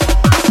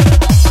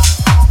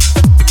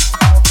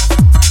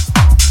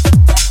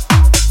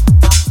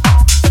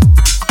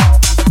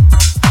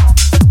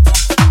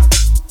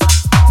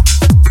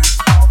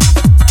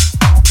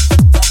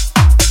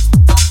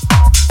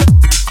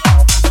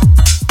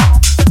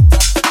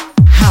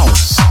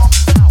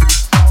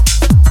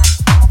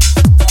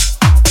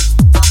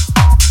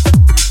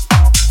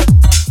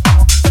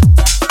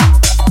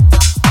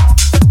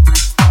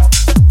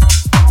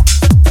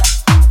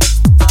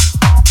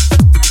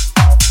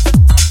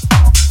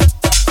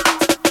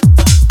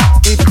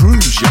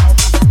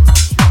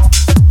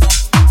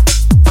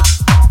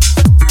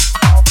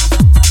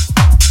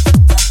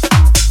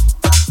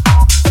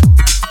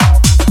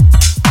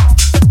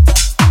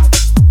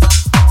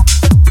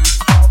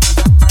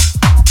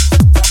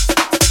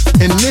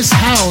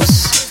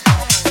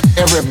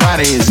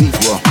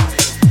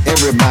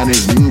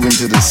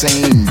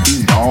 Same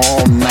beat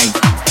all night.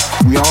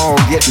 We all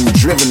getting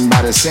driven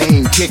by the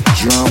same kick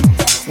drum.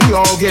 We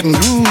all getting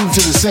grooved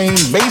to the same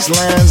bass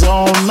lines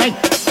all night.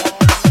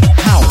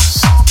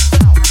 House.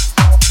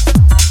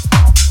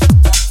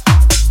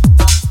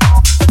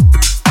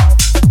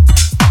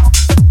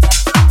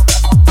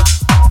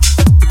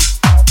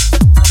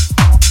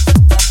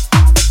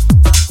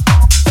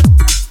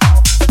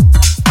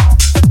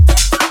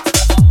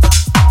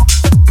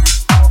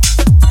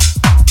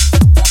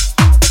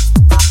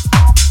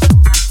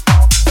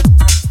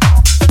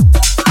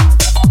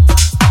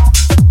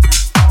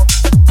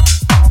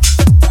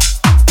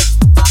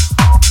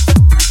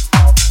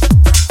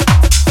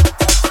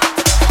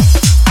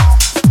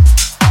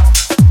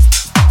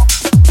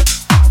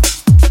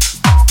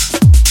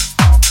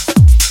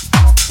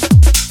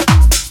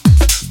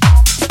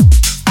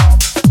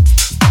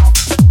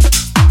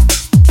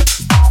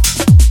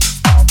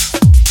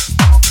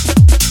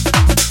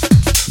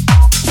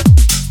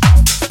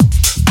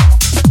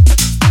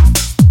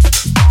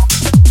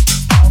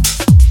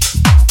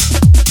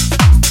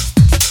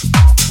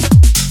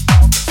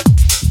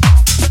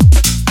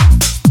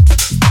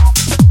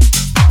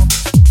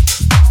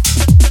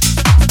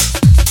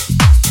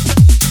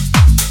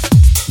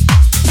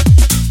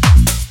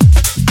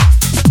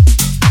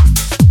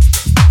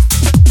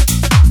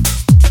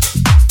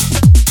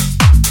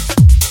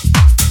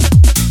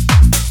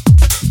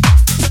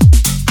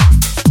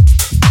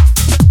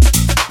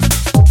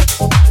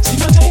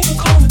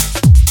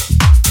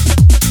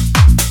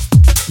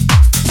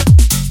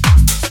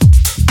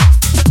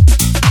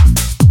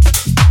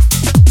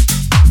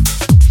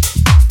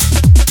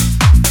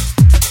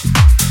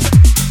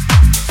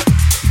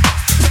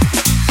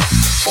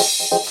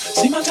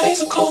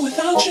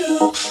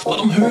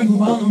 hurting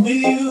while I'm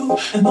with you.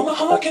 And though my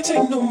heart can't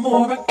take no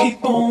more, I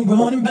keep on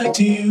running back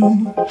to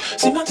you.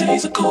 See, my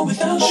days are cold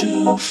without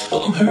you,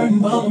 but I'm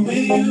hurting while I'm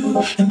with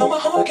you. And though my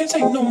heart can't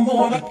take no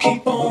more, I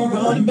keep on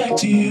running back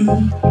to you.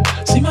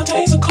 See, my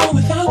days are cold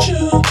without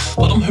you,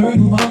 but I'm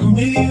hurting while I'm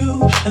with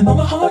you. And though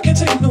my heart can't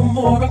take no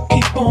more, I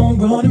keep on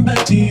running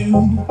back to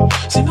you.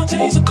 See, my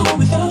days are cold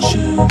without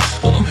you,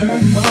 but I'm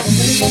hurting while I'm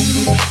with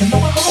you. And though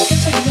my heart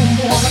can't take no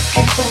more, I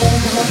keep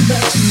on running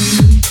back to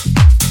you.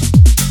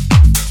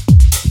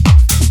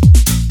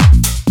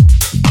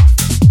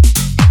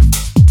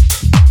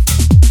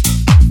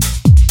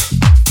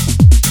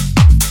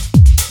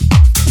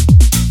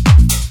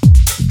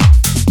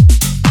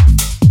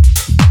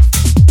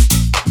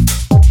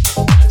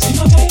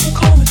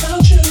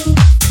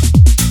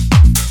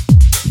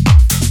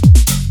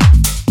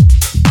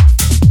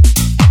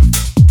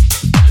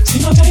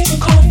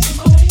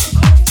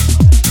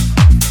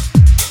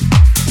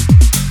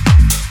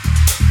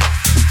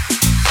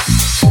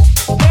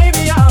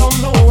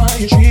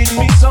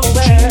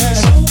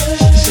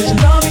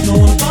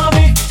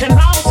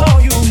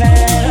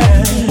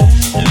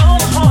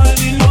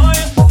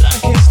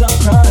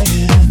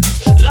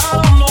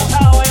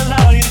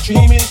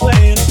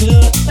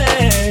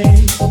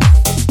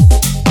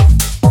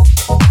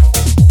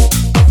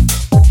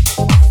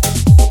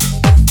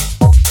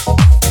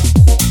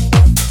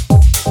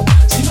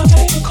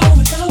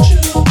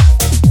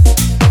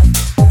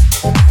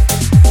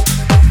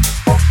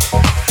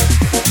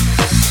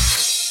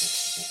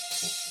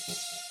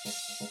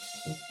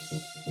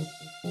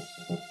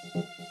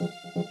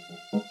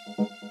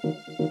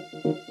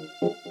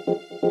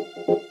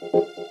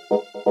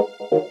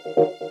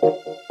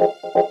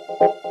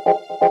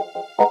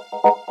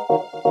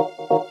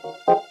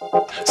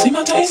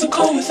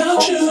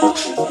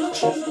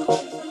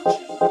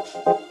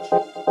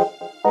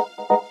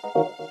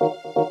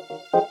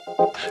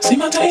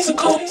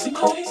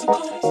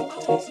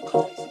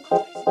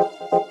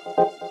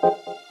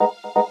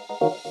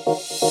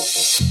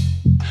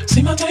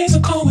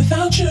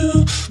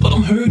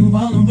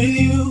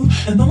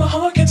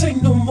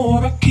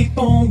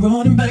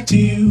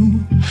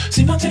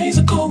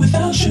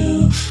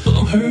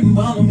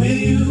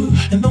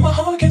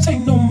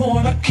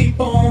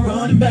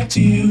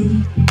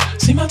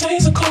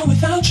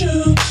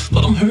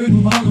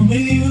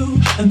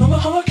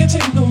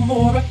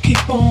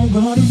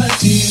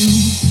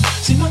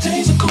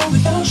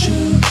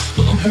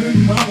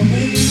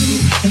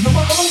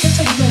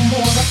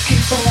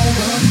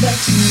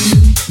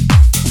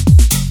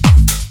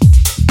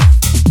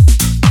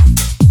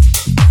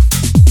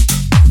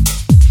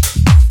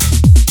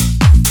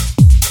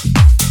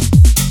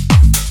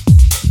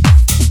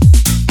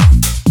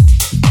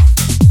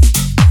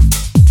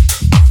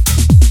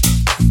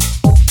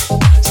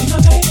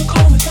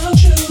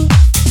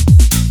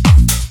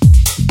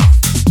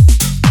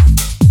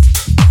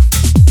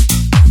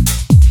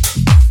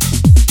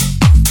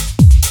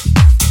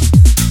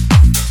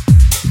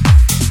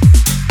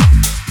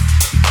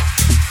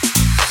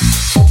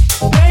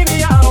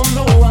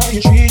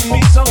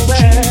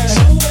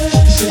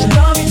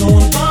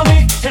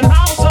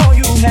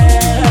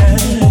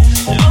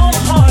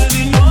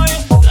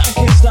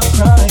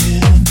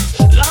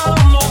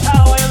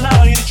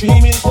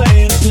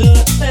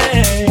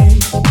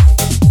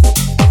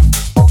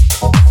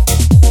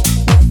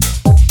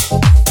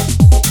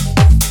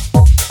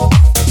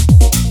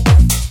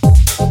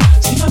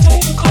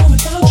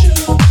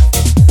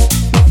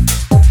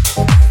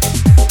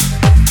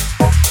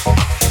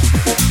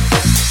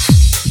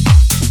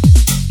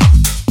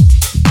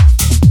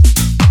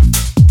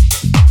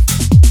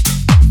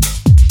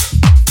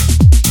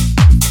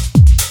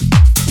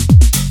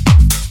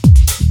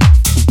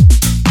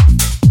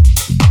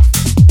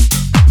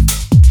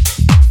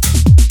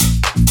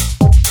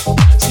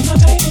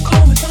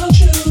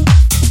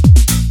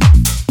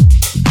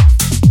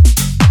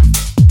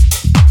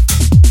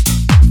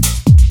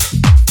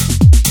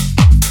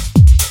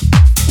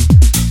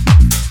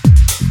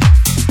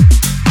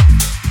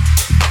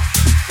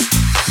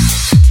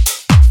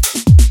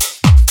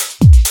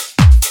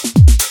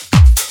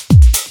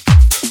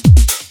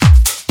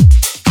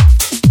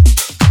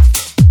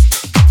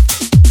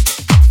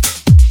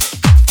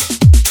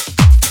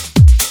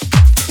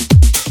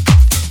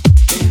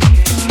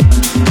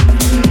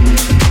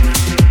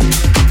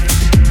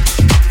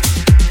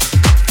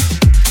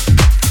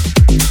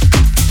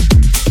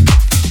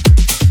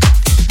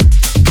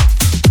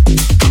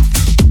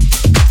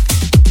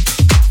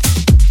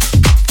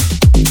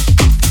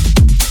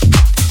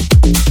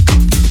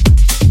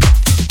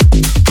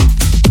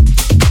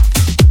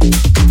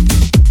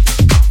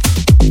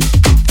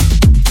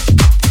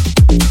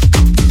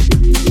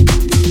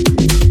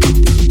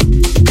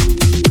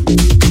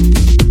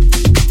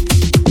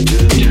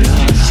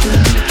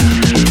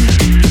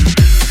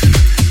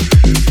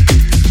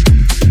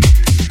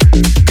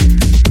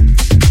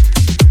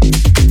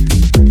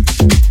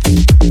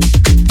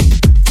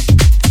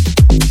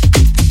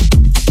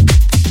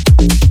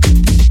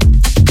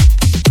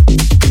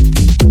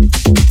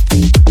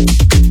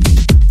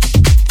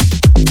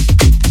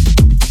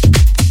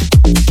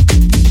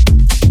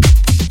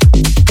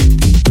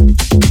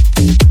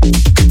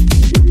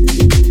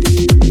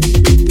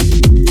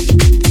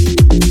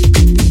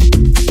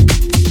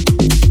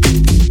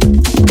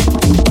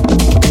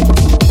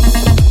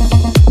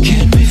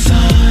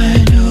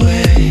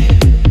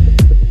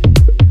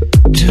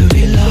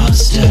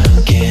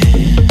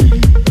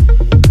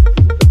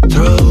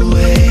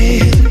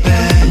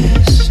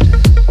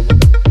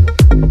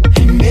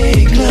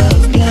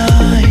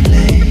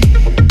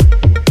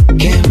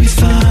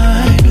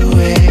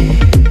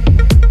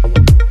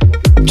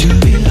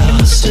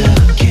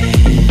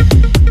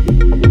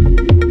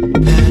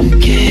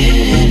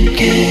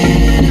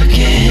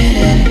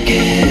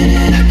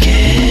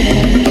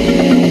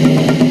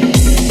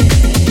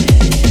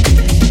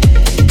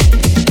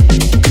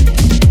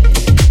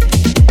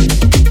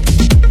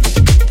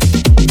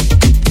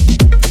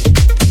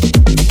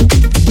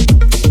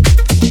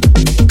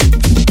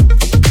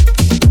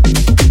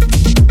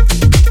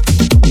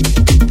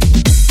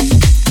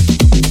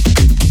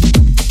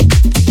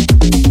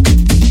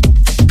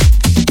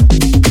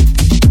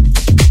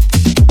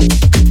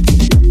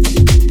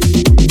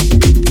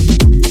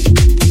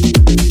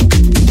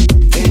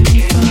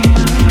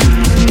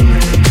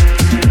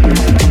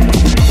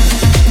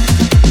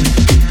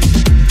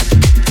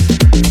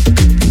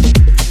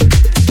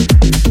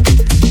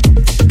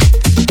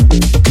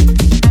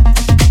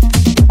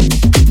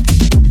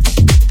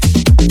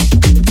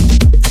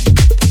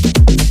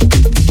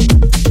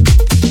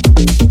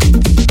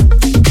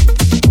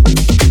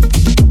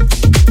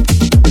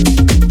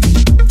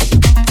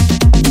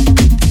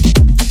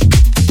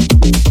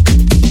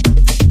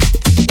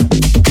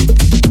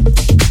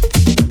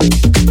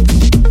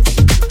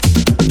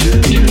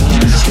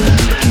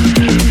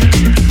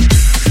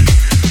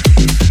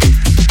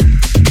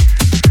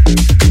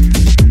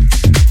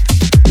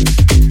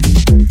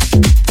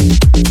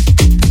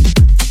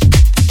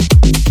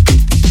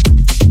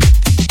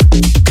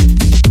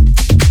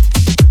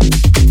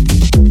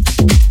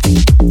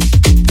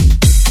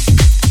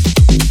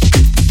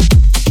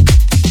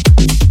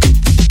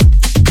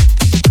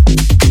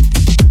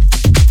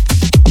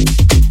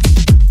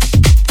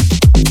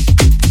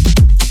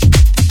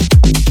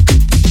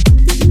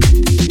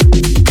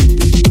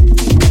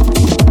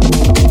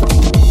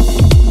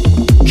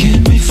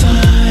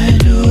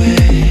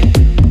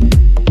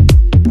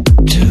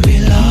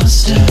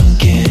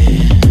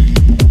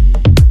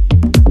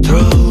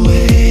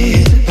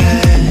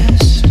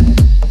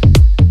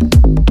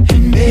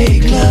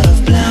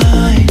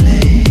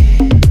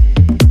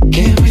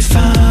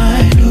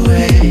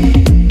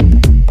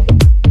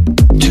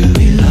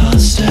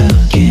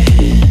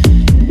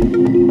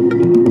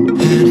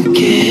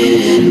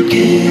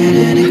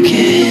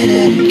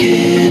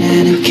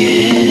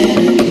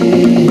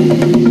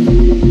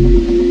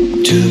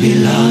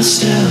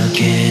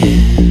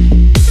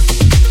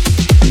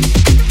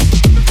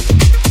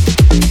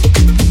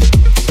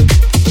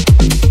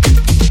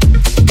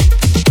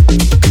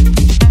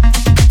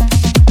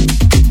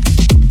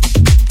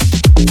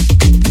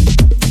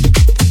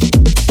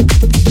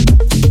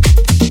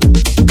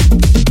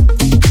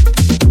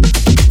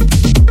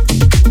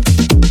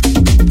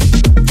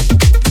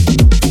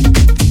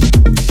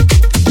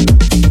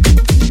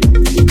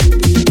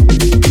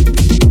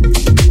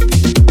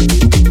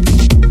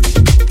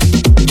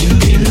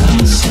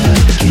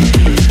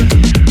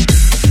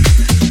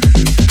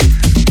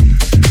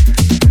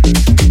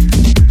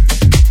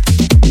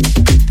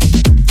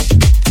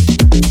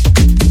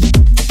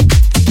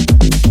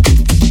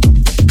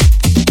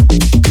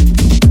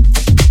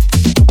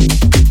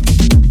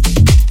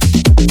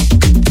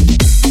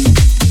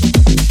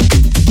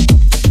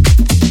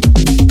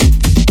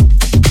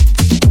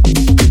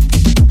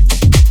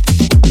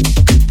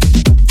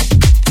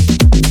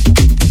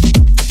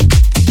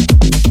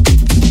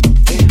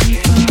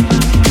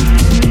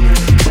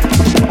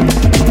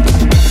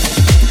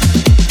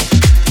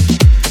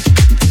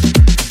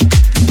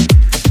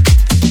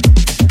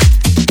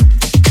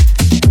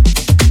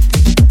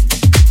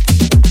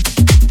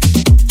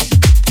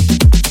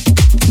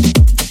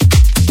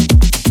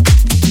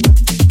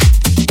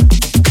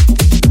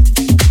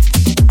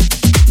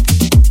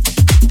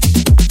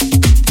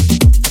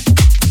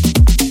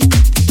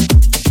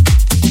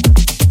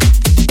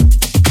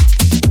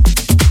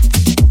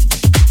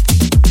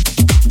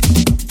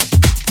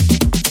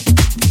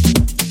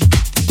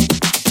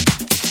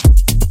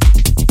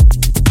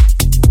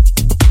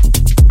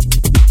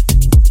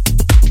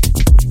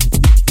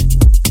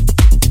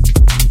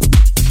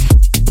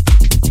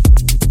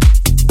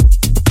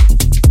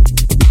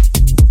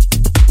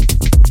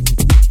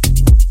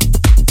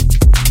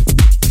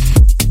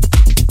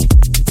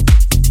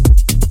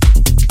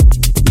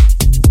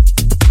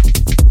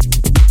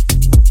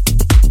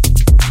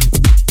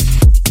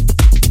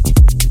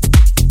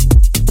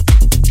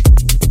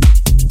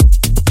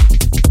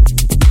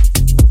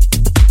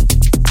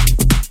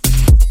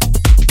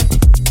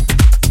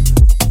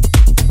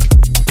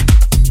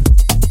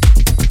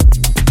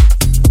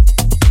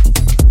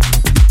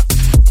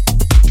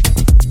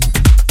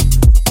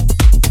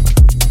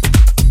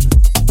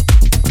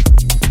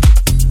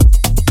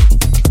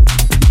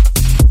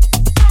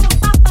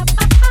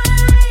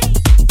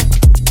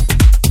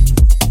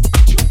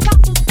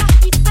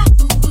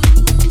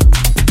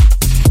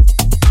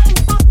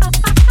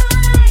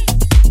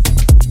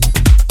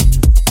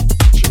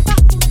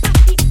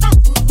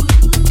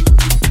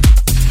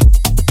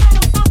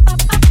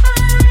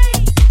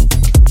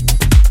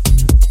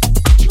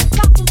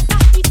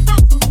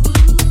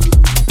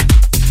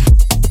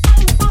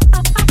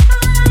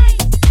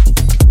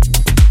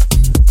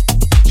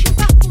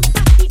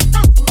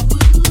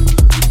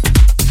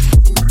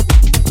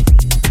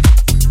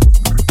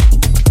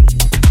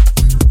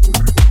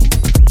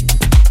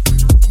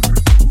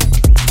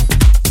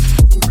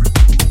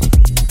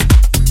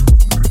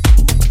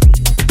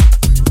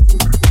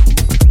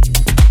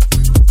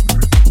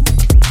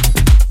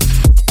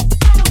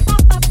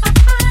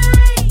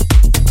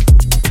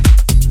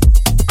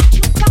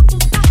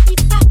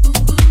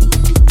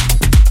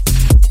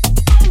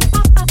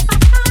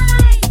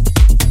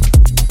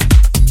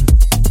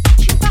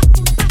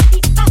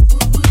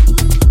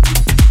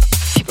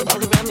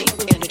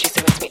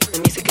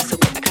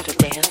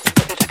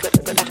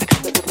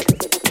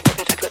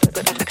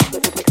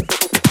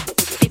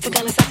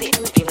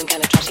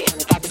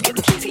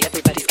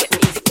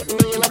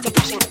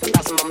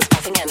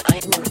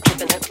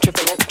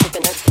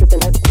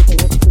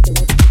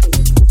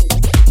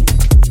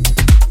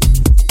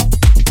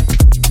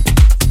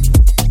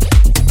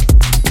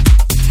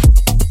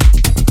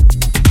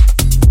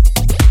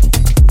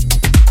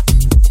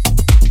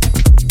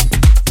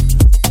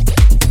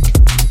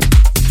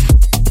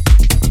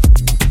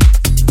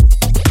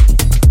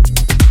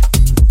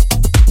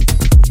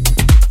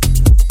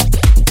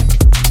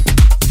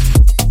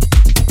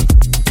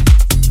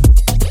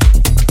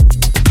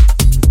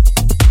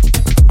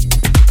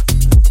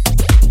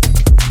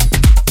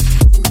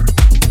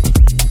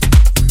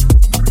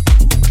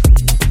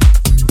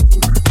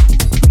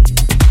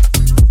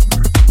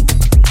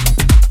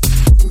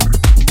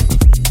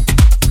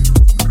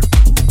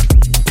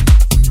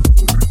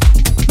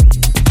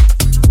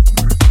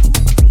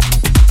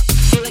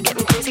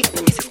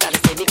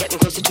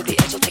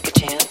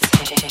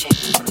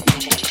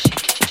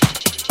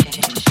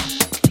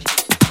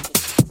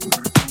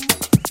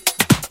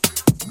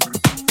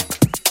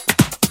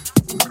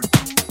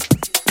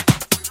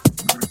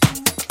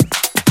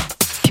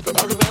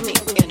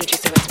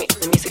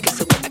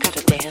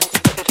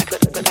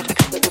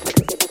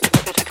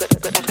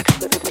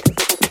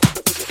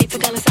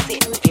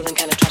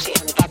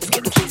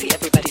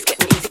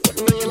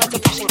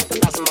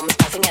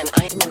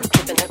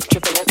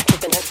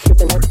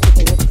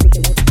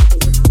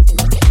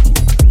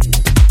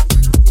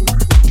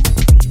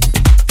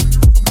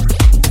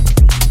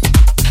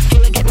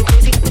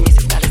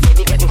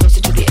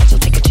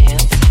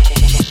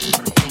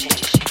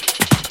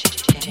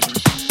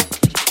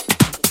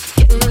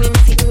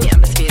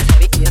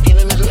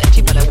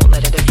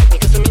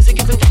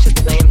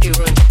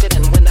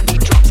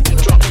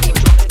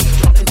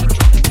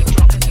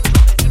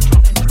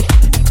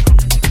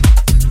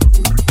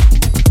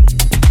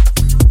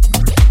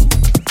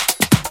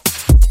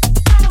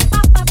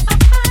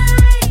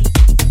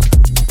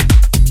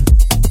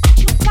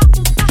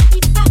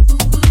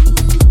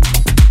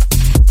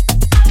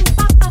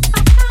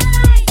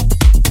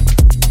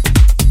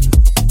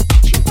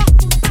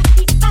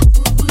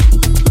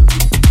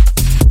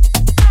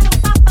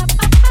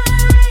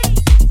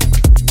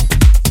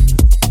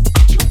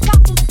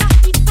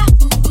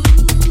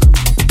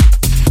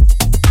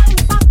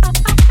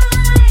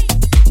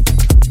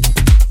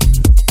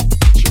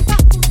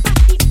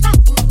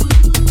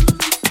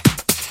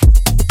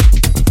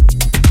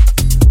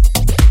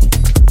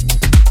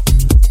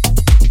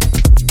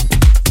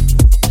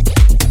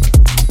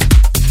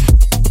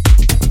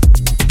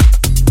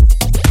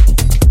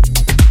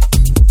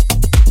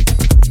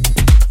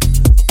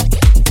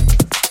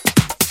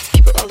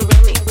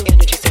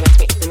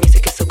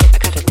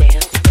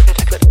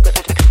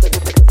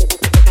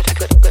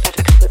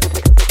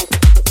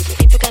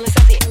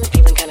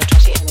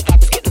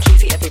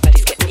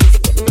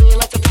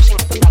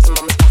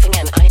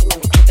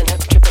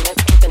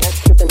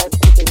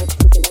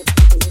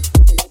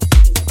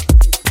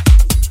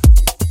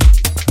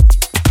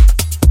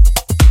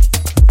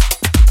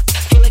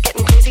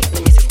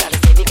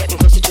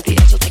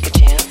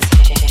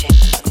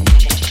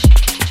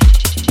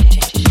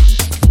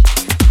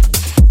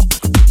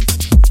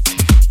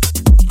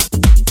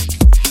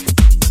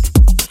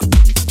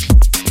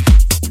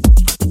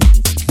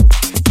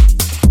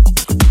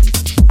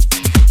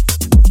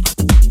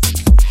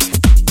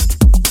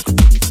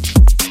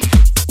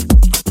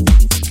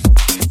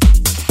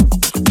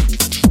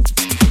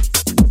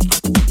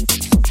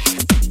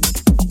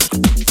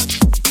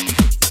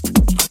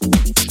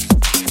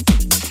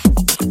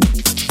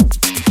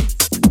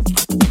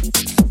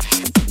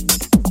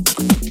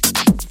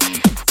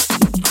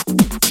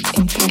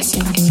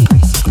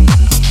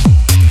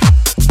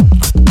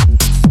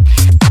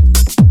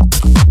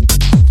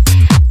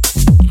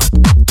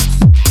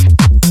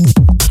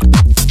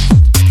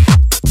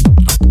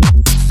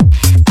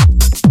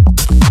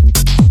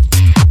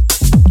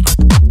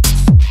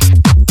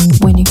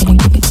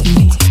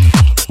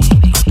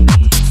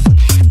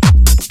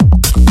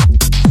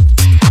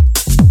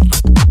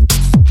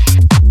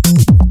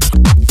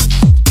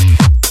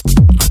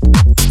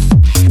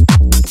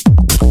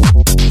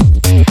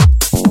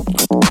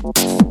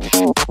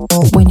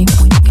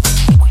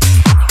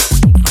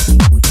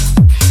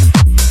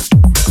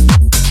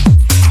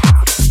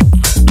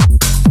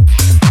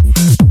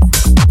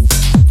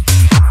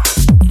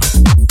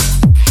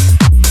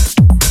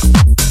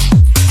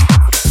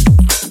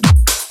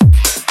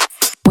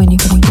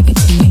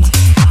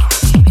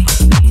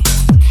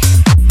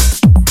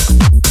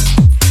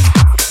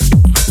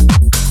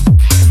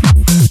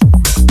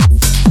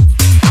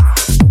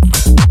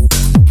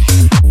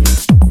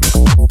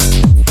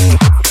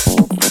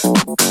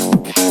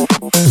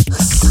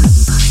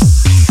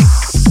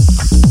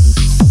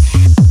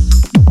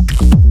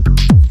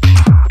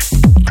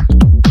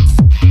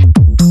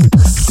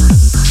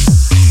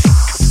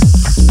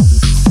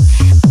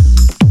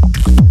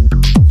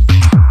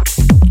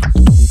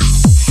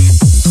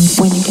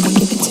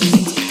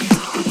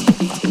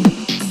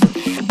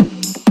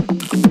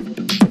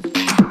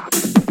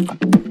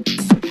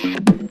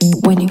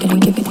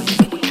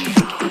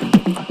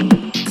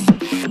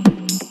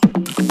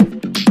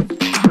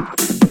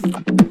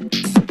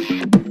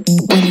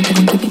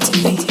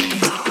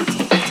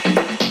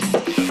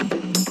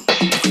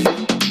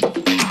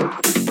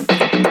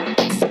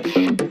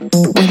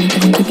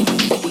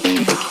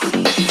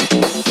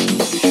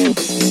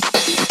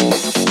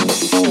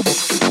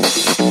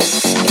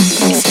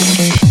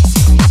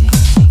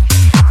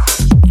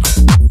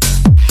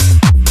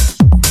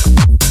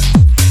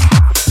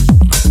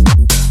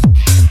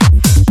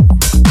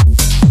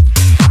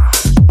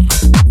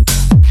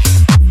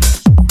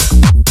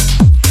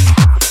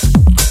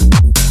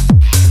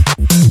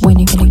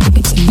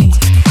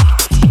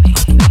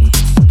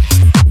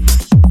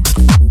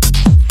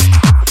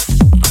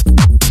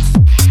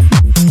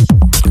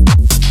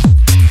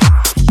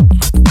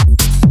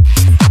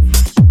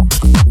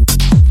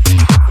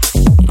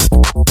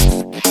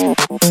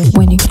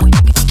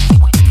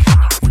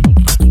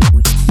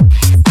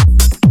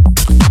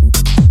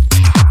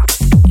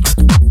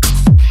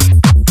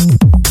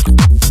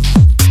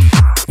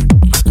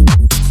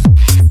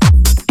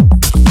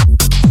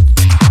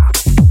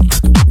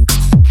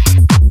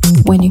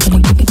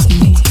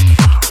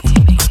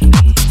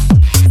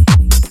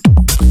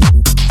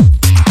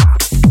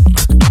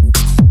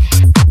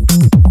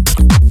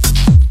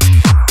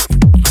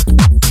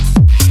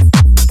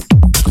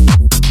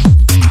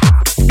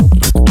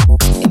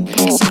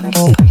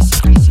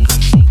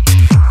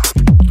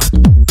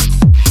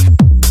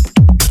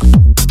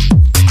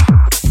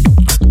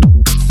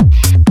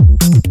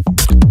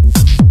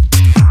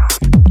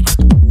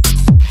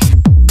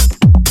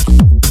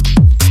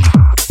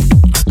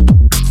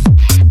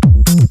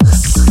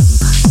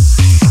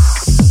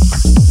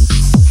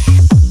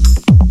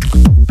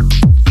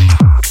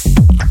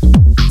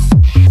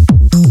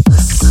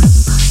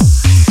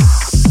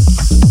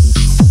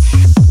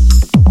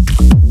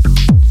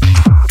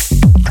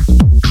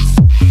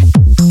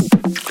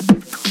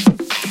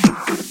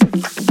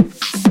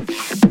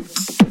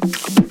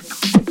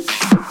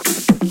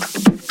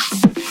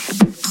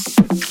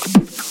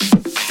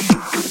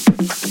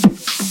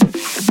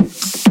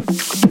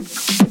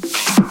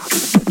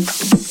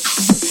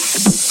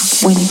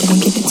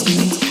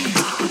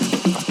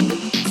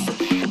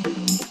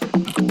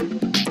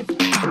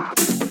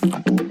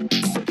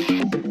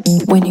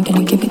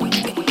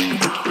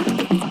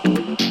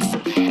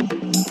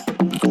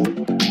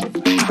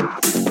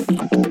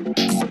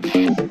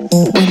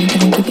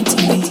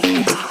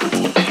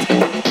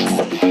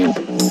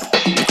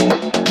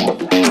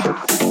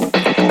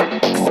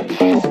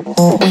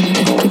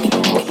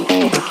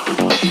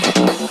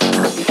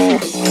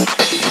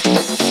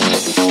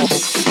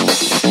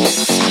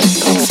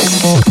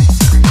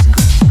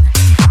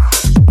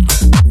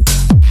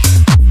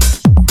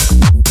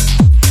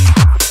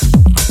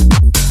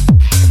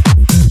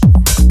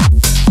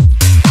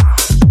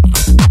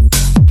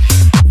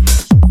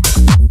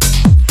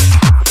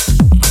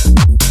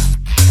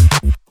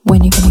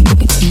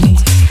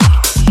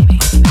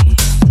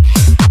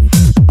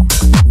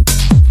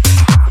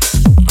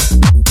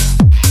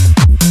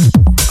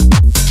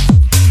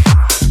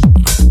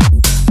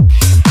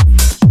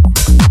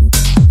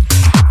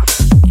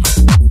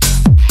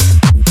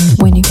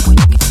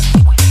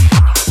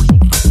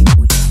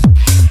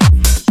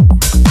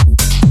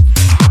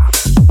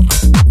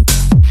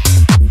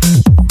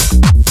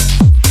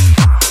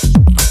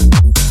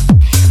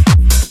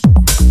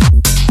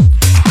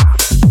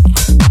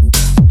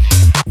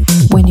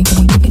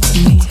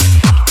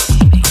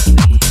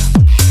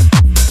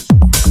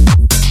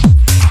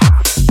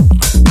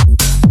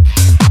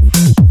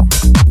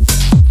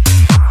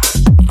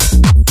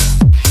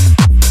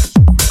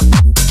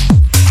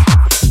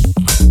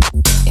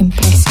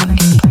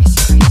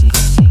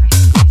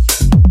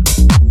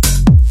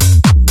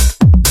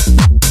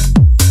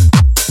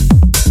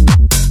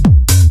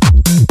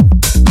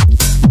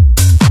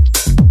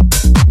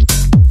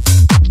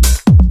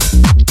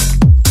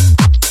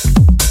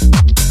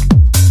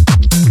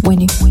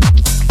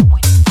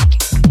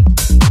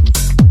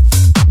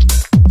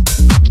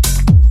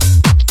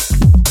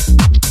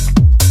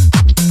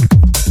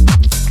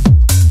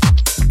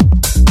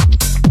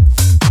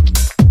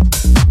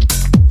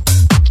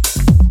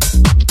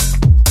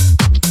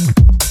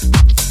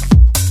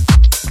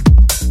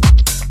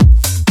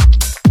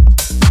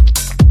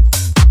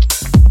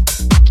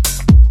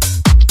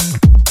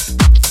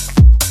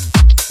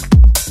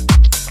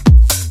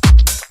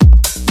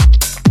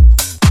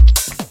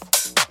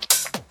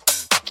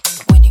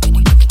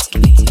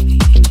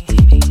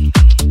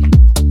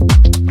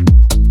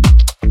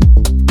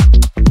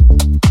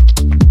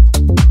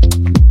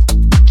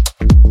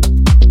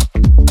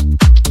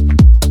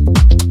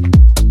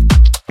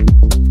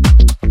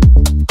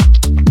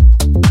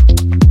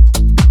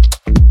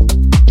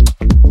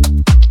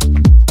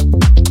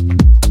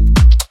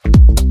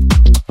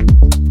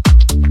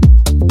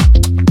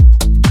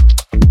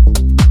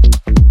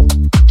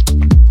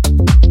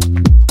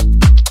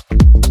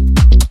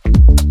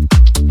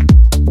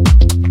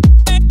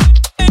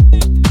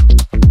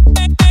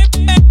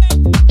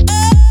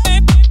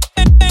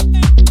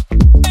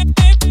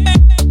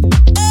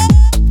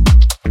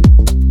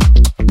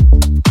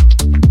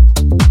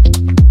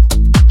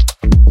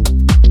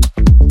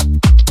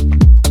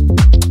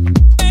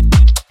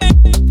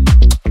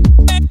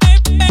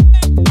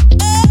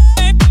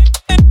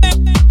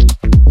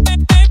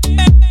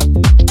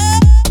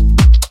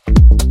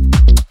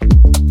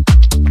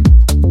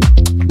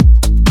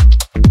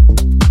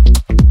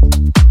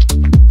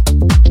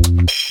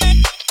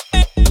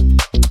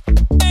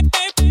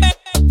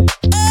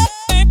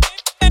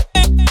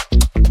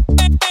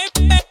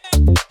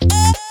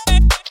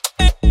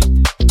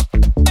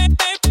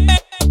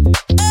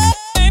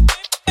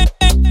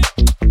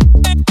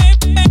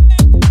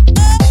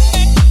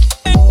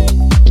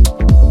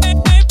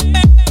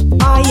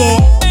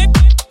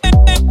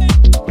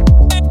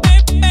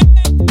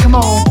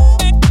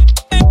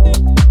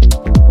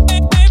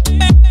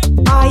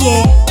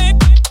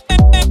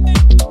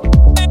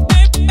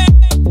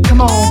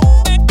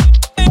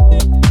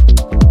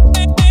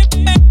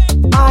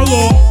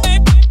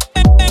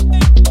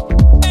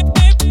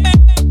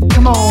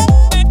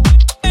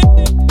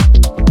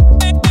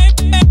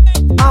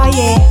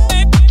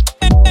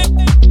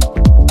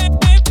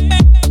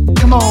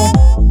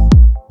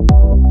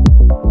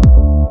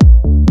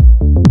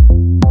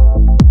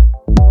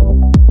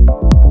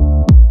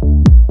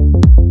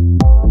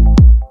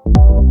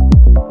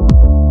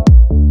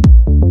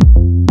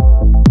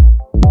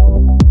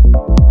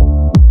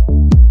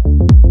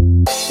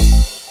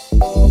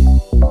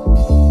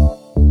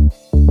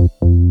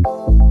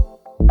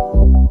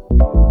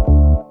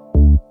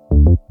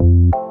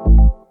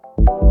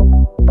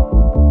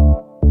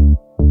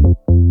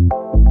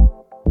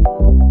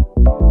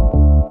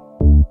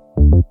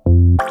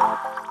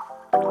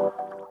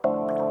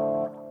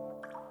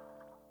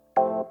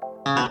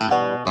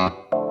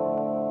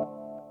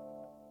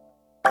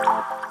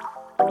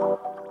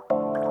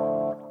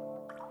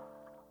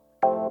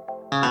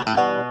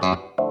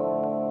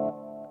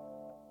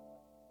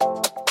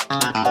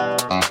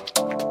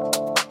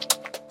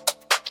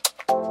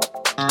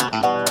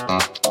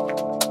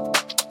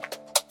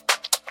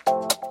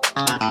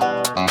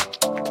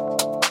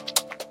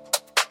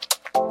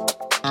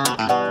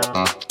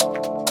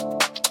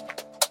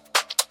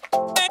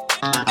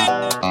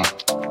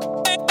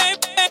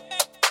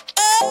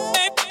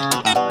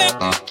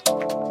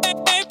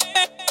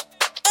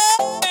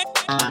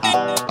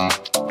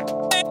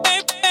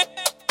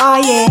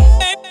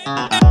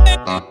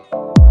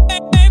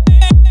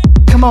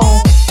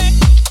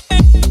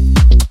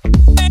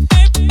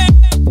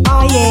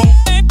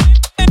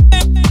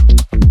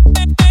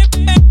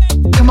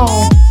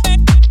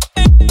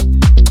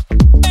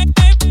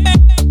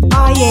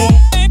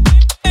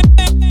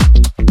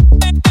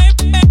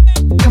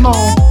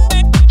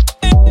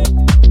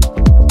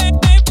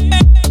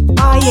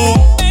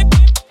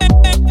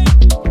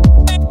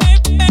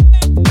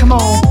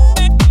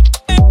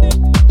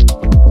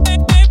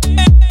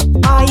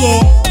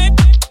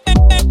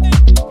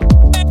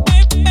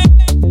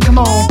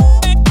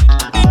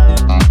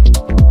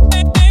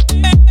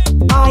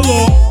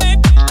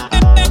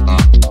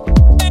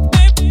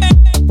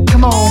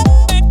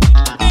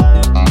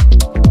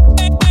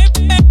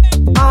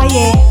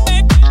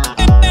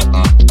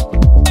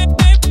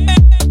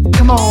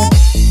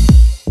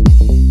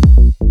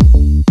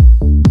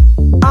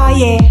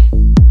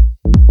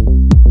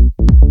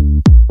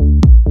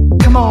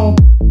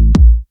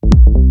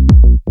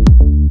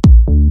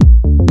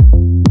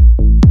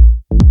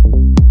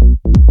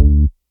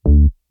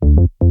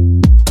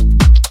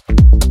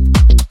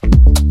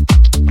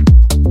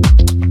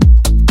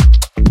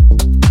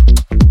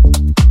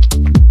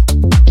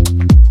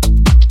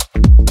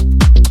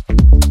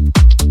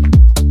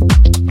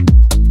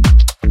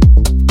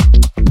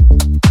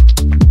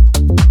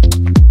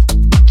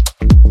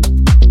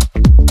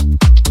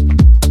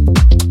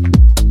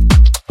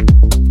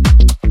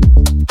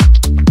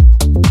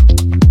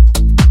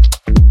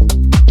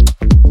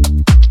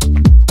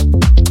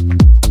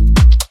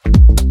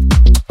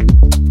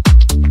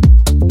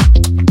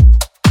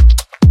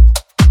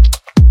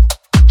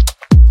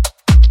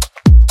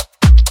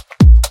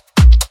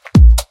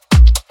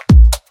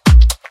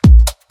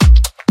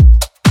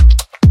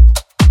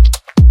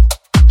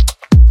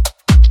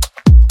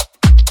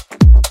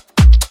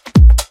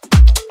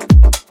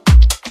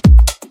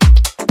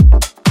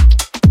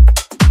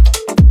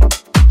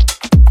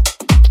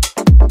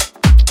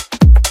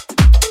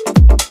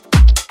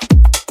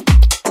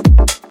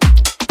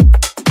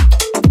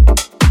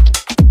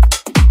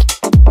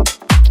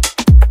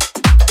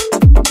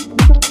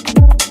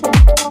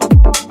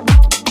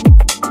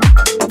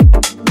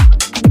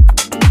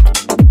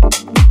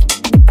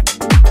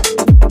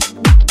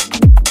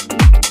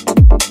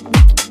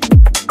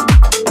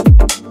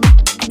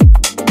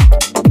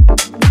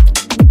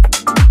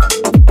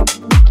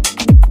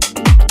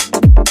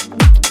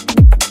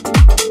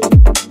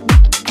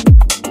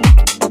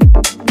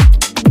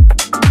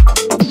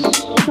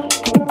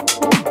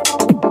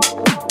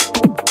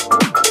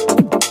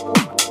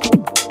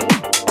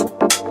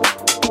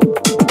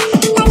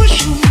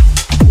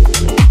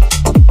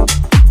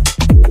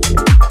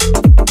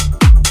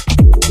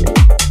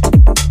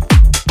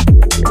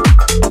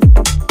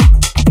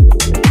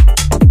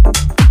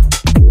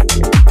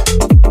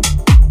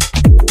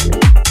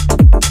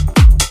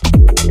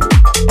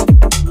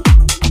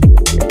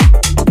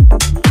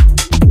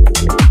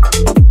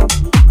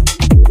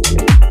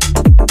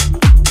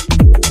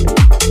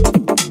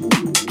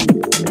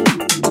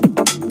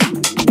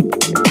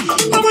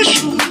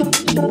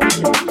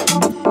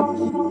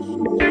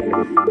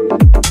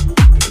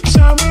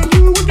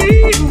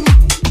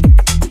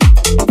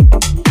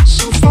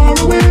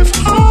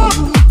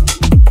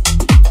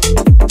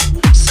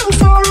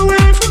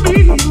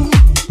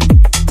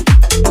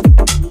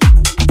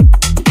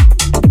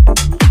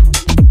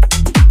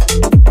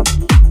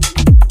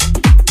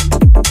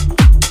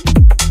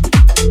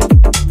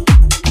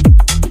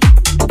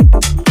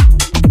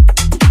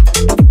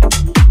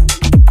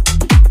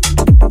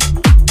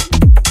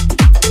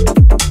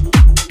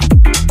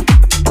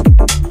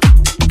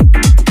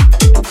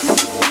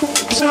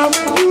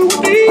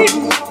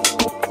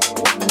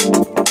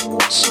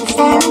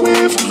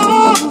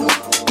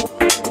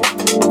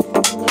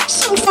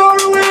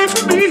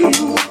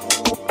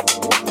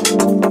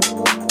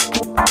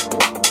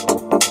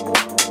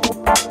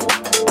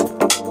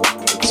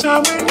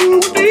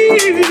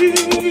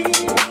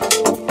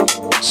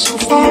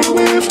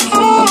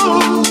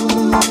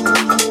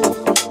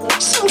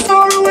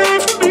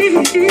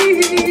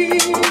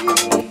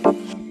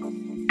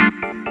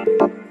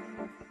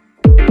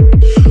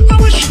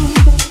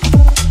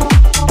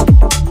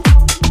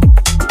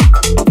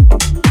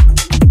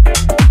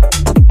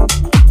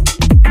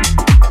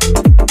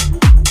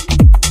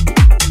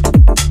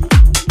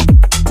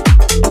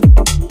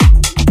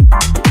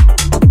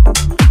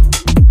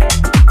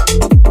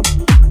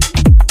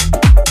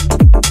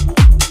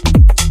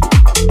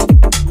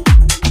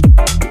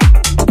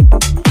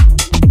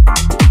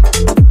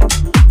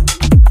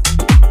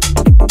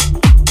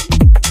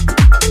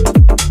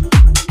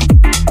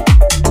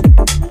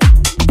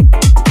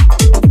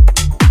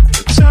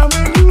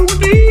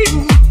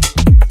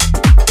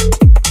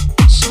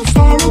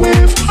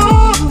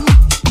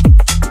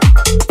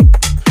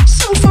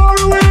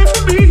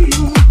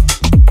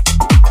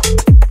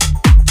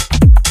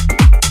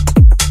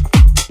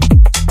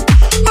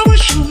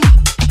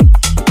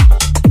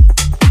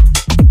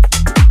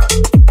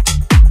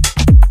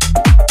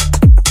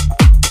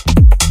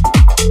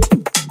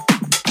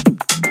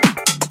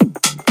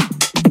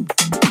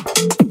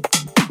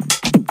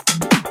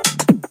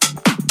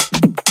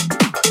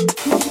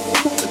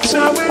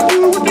 time when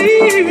you were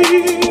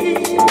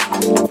me,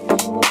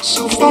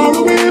 so far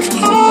away from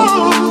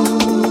home,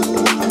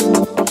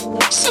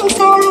 so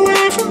far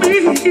away from me.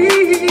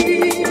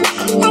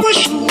 I'm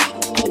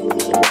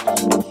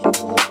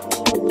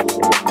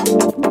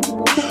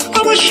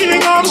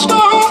wishing on a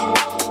star,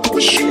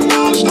 wishing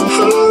on a star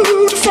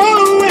to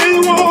follow where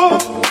you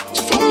want,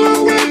 to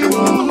follow where you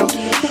want.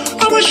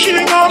 I'm wishing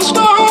on a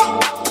star,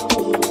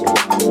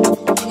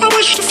 I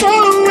wish to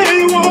follow where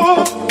you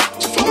want,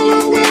 to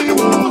follow where you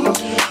want.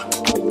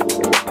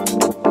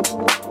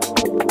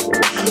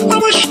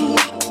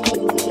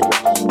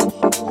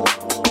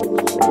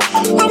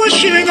 I'm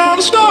wishing on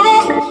a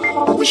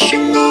star,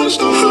 wishing on a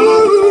star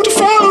to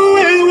follow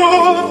where you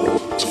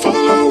want, to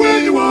follow where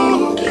you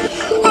want.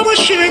 I'm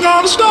wishing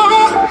on a star,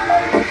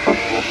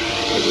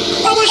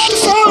 I wish to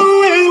follow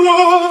where you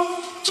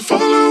want, to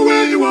follow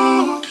where you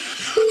want.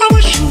 I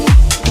wish you.